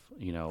off.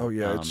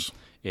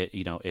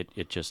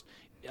 It just.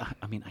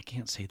 I mean, I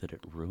can't say that it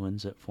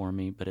ruins it for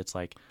me, but it's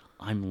like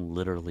I'm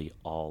literally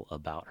all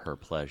about her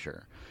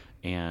pleasure,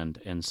 and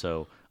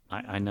so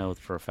I know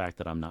for a fact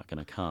that I'm not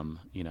going to come,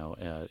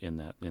 in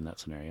that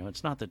scenario.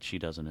 It's not that she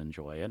doesn't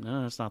enjoy it,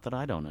 no, it's not that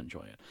I don't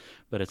enjoy it,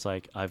 but it's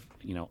like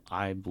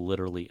I'm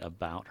literally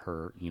about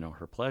her,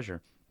 her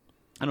pleasure.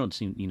 I don't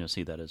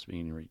see that as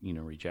being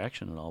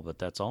rejection at all, but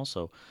that's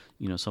also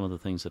some of the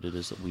things that it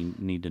is that we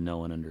need to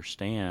know and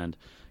understand.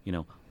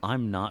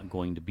 I'm not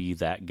going to be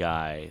that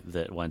guy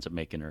that winds up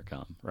making her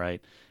come, right?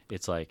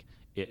 It's like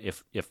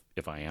if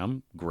I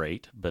am,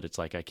 great, but it's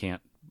like I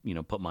can't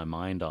put my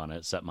mind on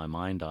it, set my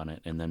mind on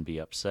it, and then be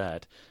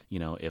upset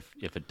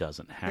if it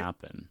doesn't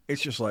happen.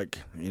 It's just like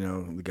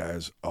the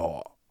guys,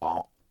 I'll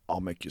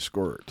make you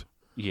squirt.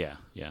 Yeah.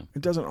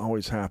 It doesn't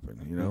always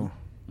happen,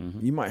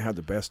 You might have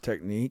the best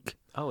technique.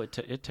 Oh,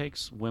 it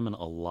takes women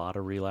a lot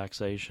of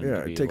relaxation. Yeah,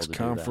 to be it takes able to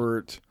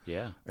comfort. Do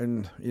that. Yeah.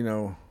 And,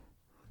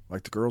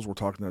 like the girls were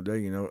talking the other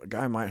day, a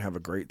guy might have a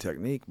great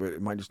technique, but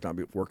it might just not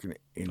be working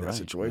in that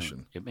situation.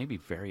 Right. It may be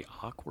very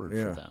awkward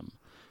for them,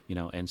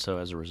 and so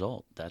as a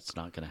result, that's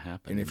not going to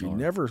happen. And if you've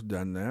never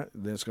done that,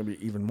 then it's going to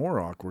be even more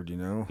awkward,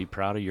 Be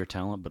proud of your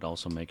talent, but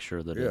also make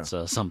sure that it's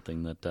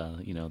something that,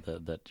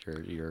 that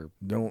your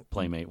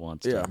playmate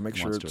wants to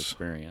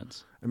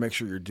experience. And make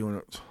sure you're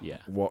doing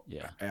it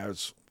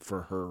as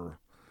for her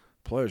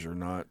pleasure,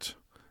 not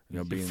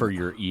being for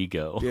your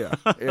ego. Yeah.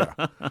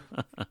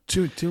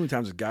 Too many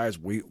times as guys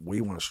we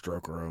want to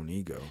stroke our own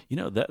ego.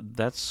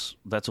 That's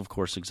of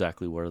course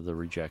exactly where the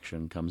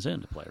rejection comes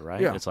into play, right?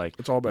 Yeah, it's like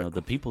it's all about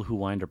the people who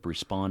wind up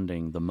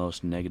responding the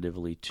most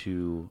negatively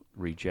to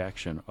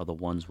rejection are the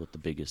ones with the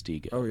biggest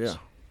egos. Oh yeah.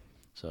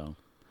 So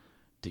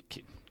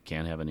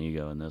can't have an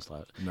ego in this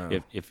life.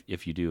 No.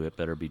 If you do, it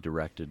better be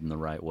directed in the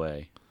right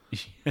way.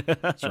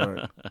 That's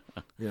right.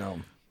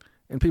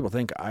 And people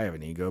think I have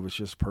an ego, but it's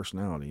just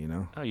personality,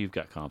 Oh, you've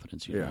got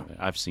confidence.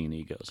 I've seen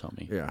egos,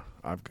 homie. Yeah,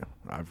 I've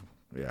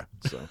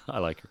So I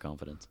like your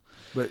confidence.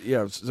 But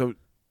so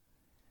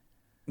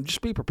just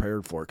be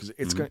prepared for it because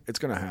it's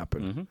gonna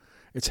happen. Mm-hmm.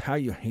 It's how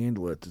you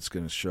handle it that's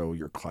gonna show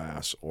your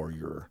class or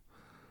your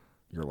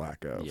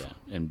lack of. Yeah,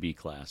 and be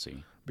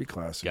classy. Be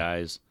classy,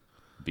 guys.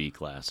 Be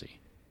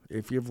classy.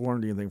 If you've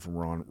learned anything from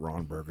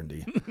Ron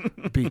Burgundy,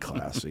 be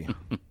classy.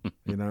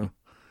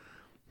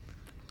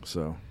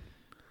 So.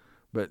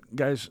 But,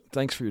 guys,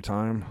 thanks for your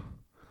time.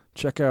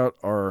 Check out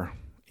our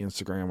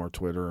Instagram, our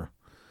Twitter.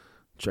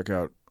 Check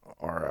out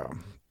our,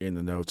 in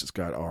the notes, it's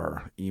got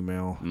our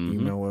email. Mm-hmm.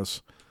 Email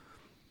us.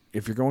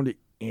 If you're going to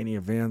any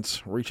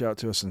events, reach out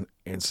to us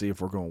and see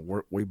if we're going to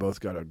work. We both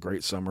got a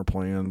great summer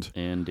planned.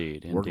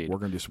 Indeed. We're going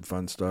to do some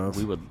fun stuff.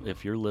 We would,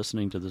 if you're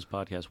listening to this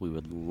podcast, we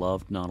would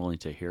love not only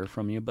to hear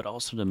from you, but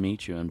also to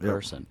meet you in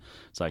person.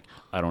 It's like,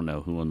 I don't know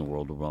who in the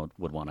world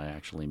would want to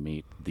actually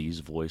meet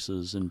these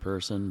voices in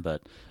person,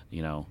 but,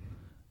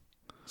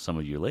 some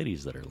of you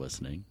ladies that are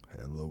listening.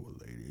 Hello,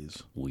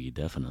 ladies. We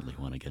definitely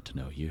want to get to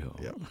know you.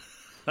 Yep.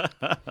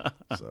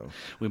 So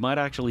we might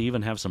actually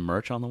even have some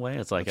merch on the way.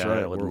 It's like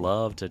I would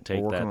love to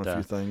take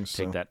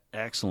that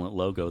excellent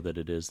logo that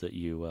it is that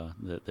you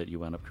that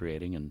you end up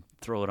creating and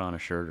throw it on a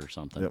shirt or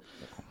something. Yep.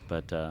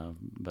 But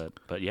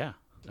yeah.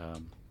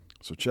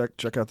 So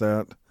check out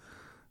that.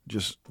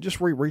 Just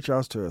reach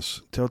out to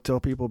us. Tell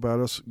people about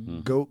us.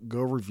 Mm-hmm.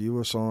 Go review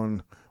us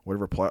on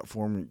whatever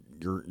platform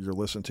you're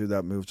listening to.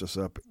 That moves us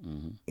up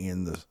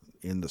in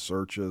the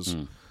searches,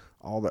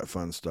 all that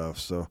fun stuff.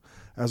 So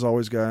as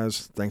always,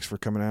 guys, thanks for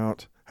coming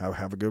out.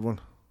 Have a good one.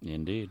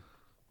 Indeed.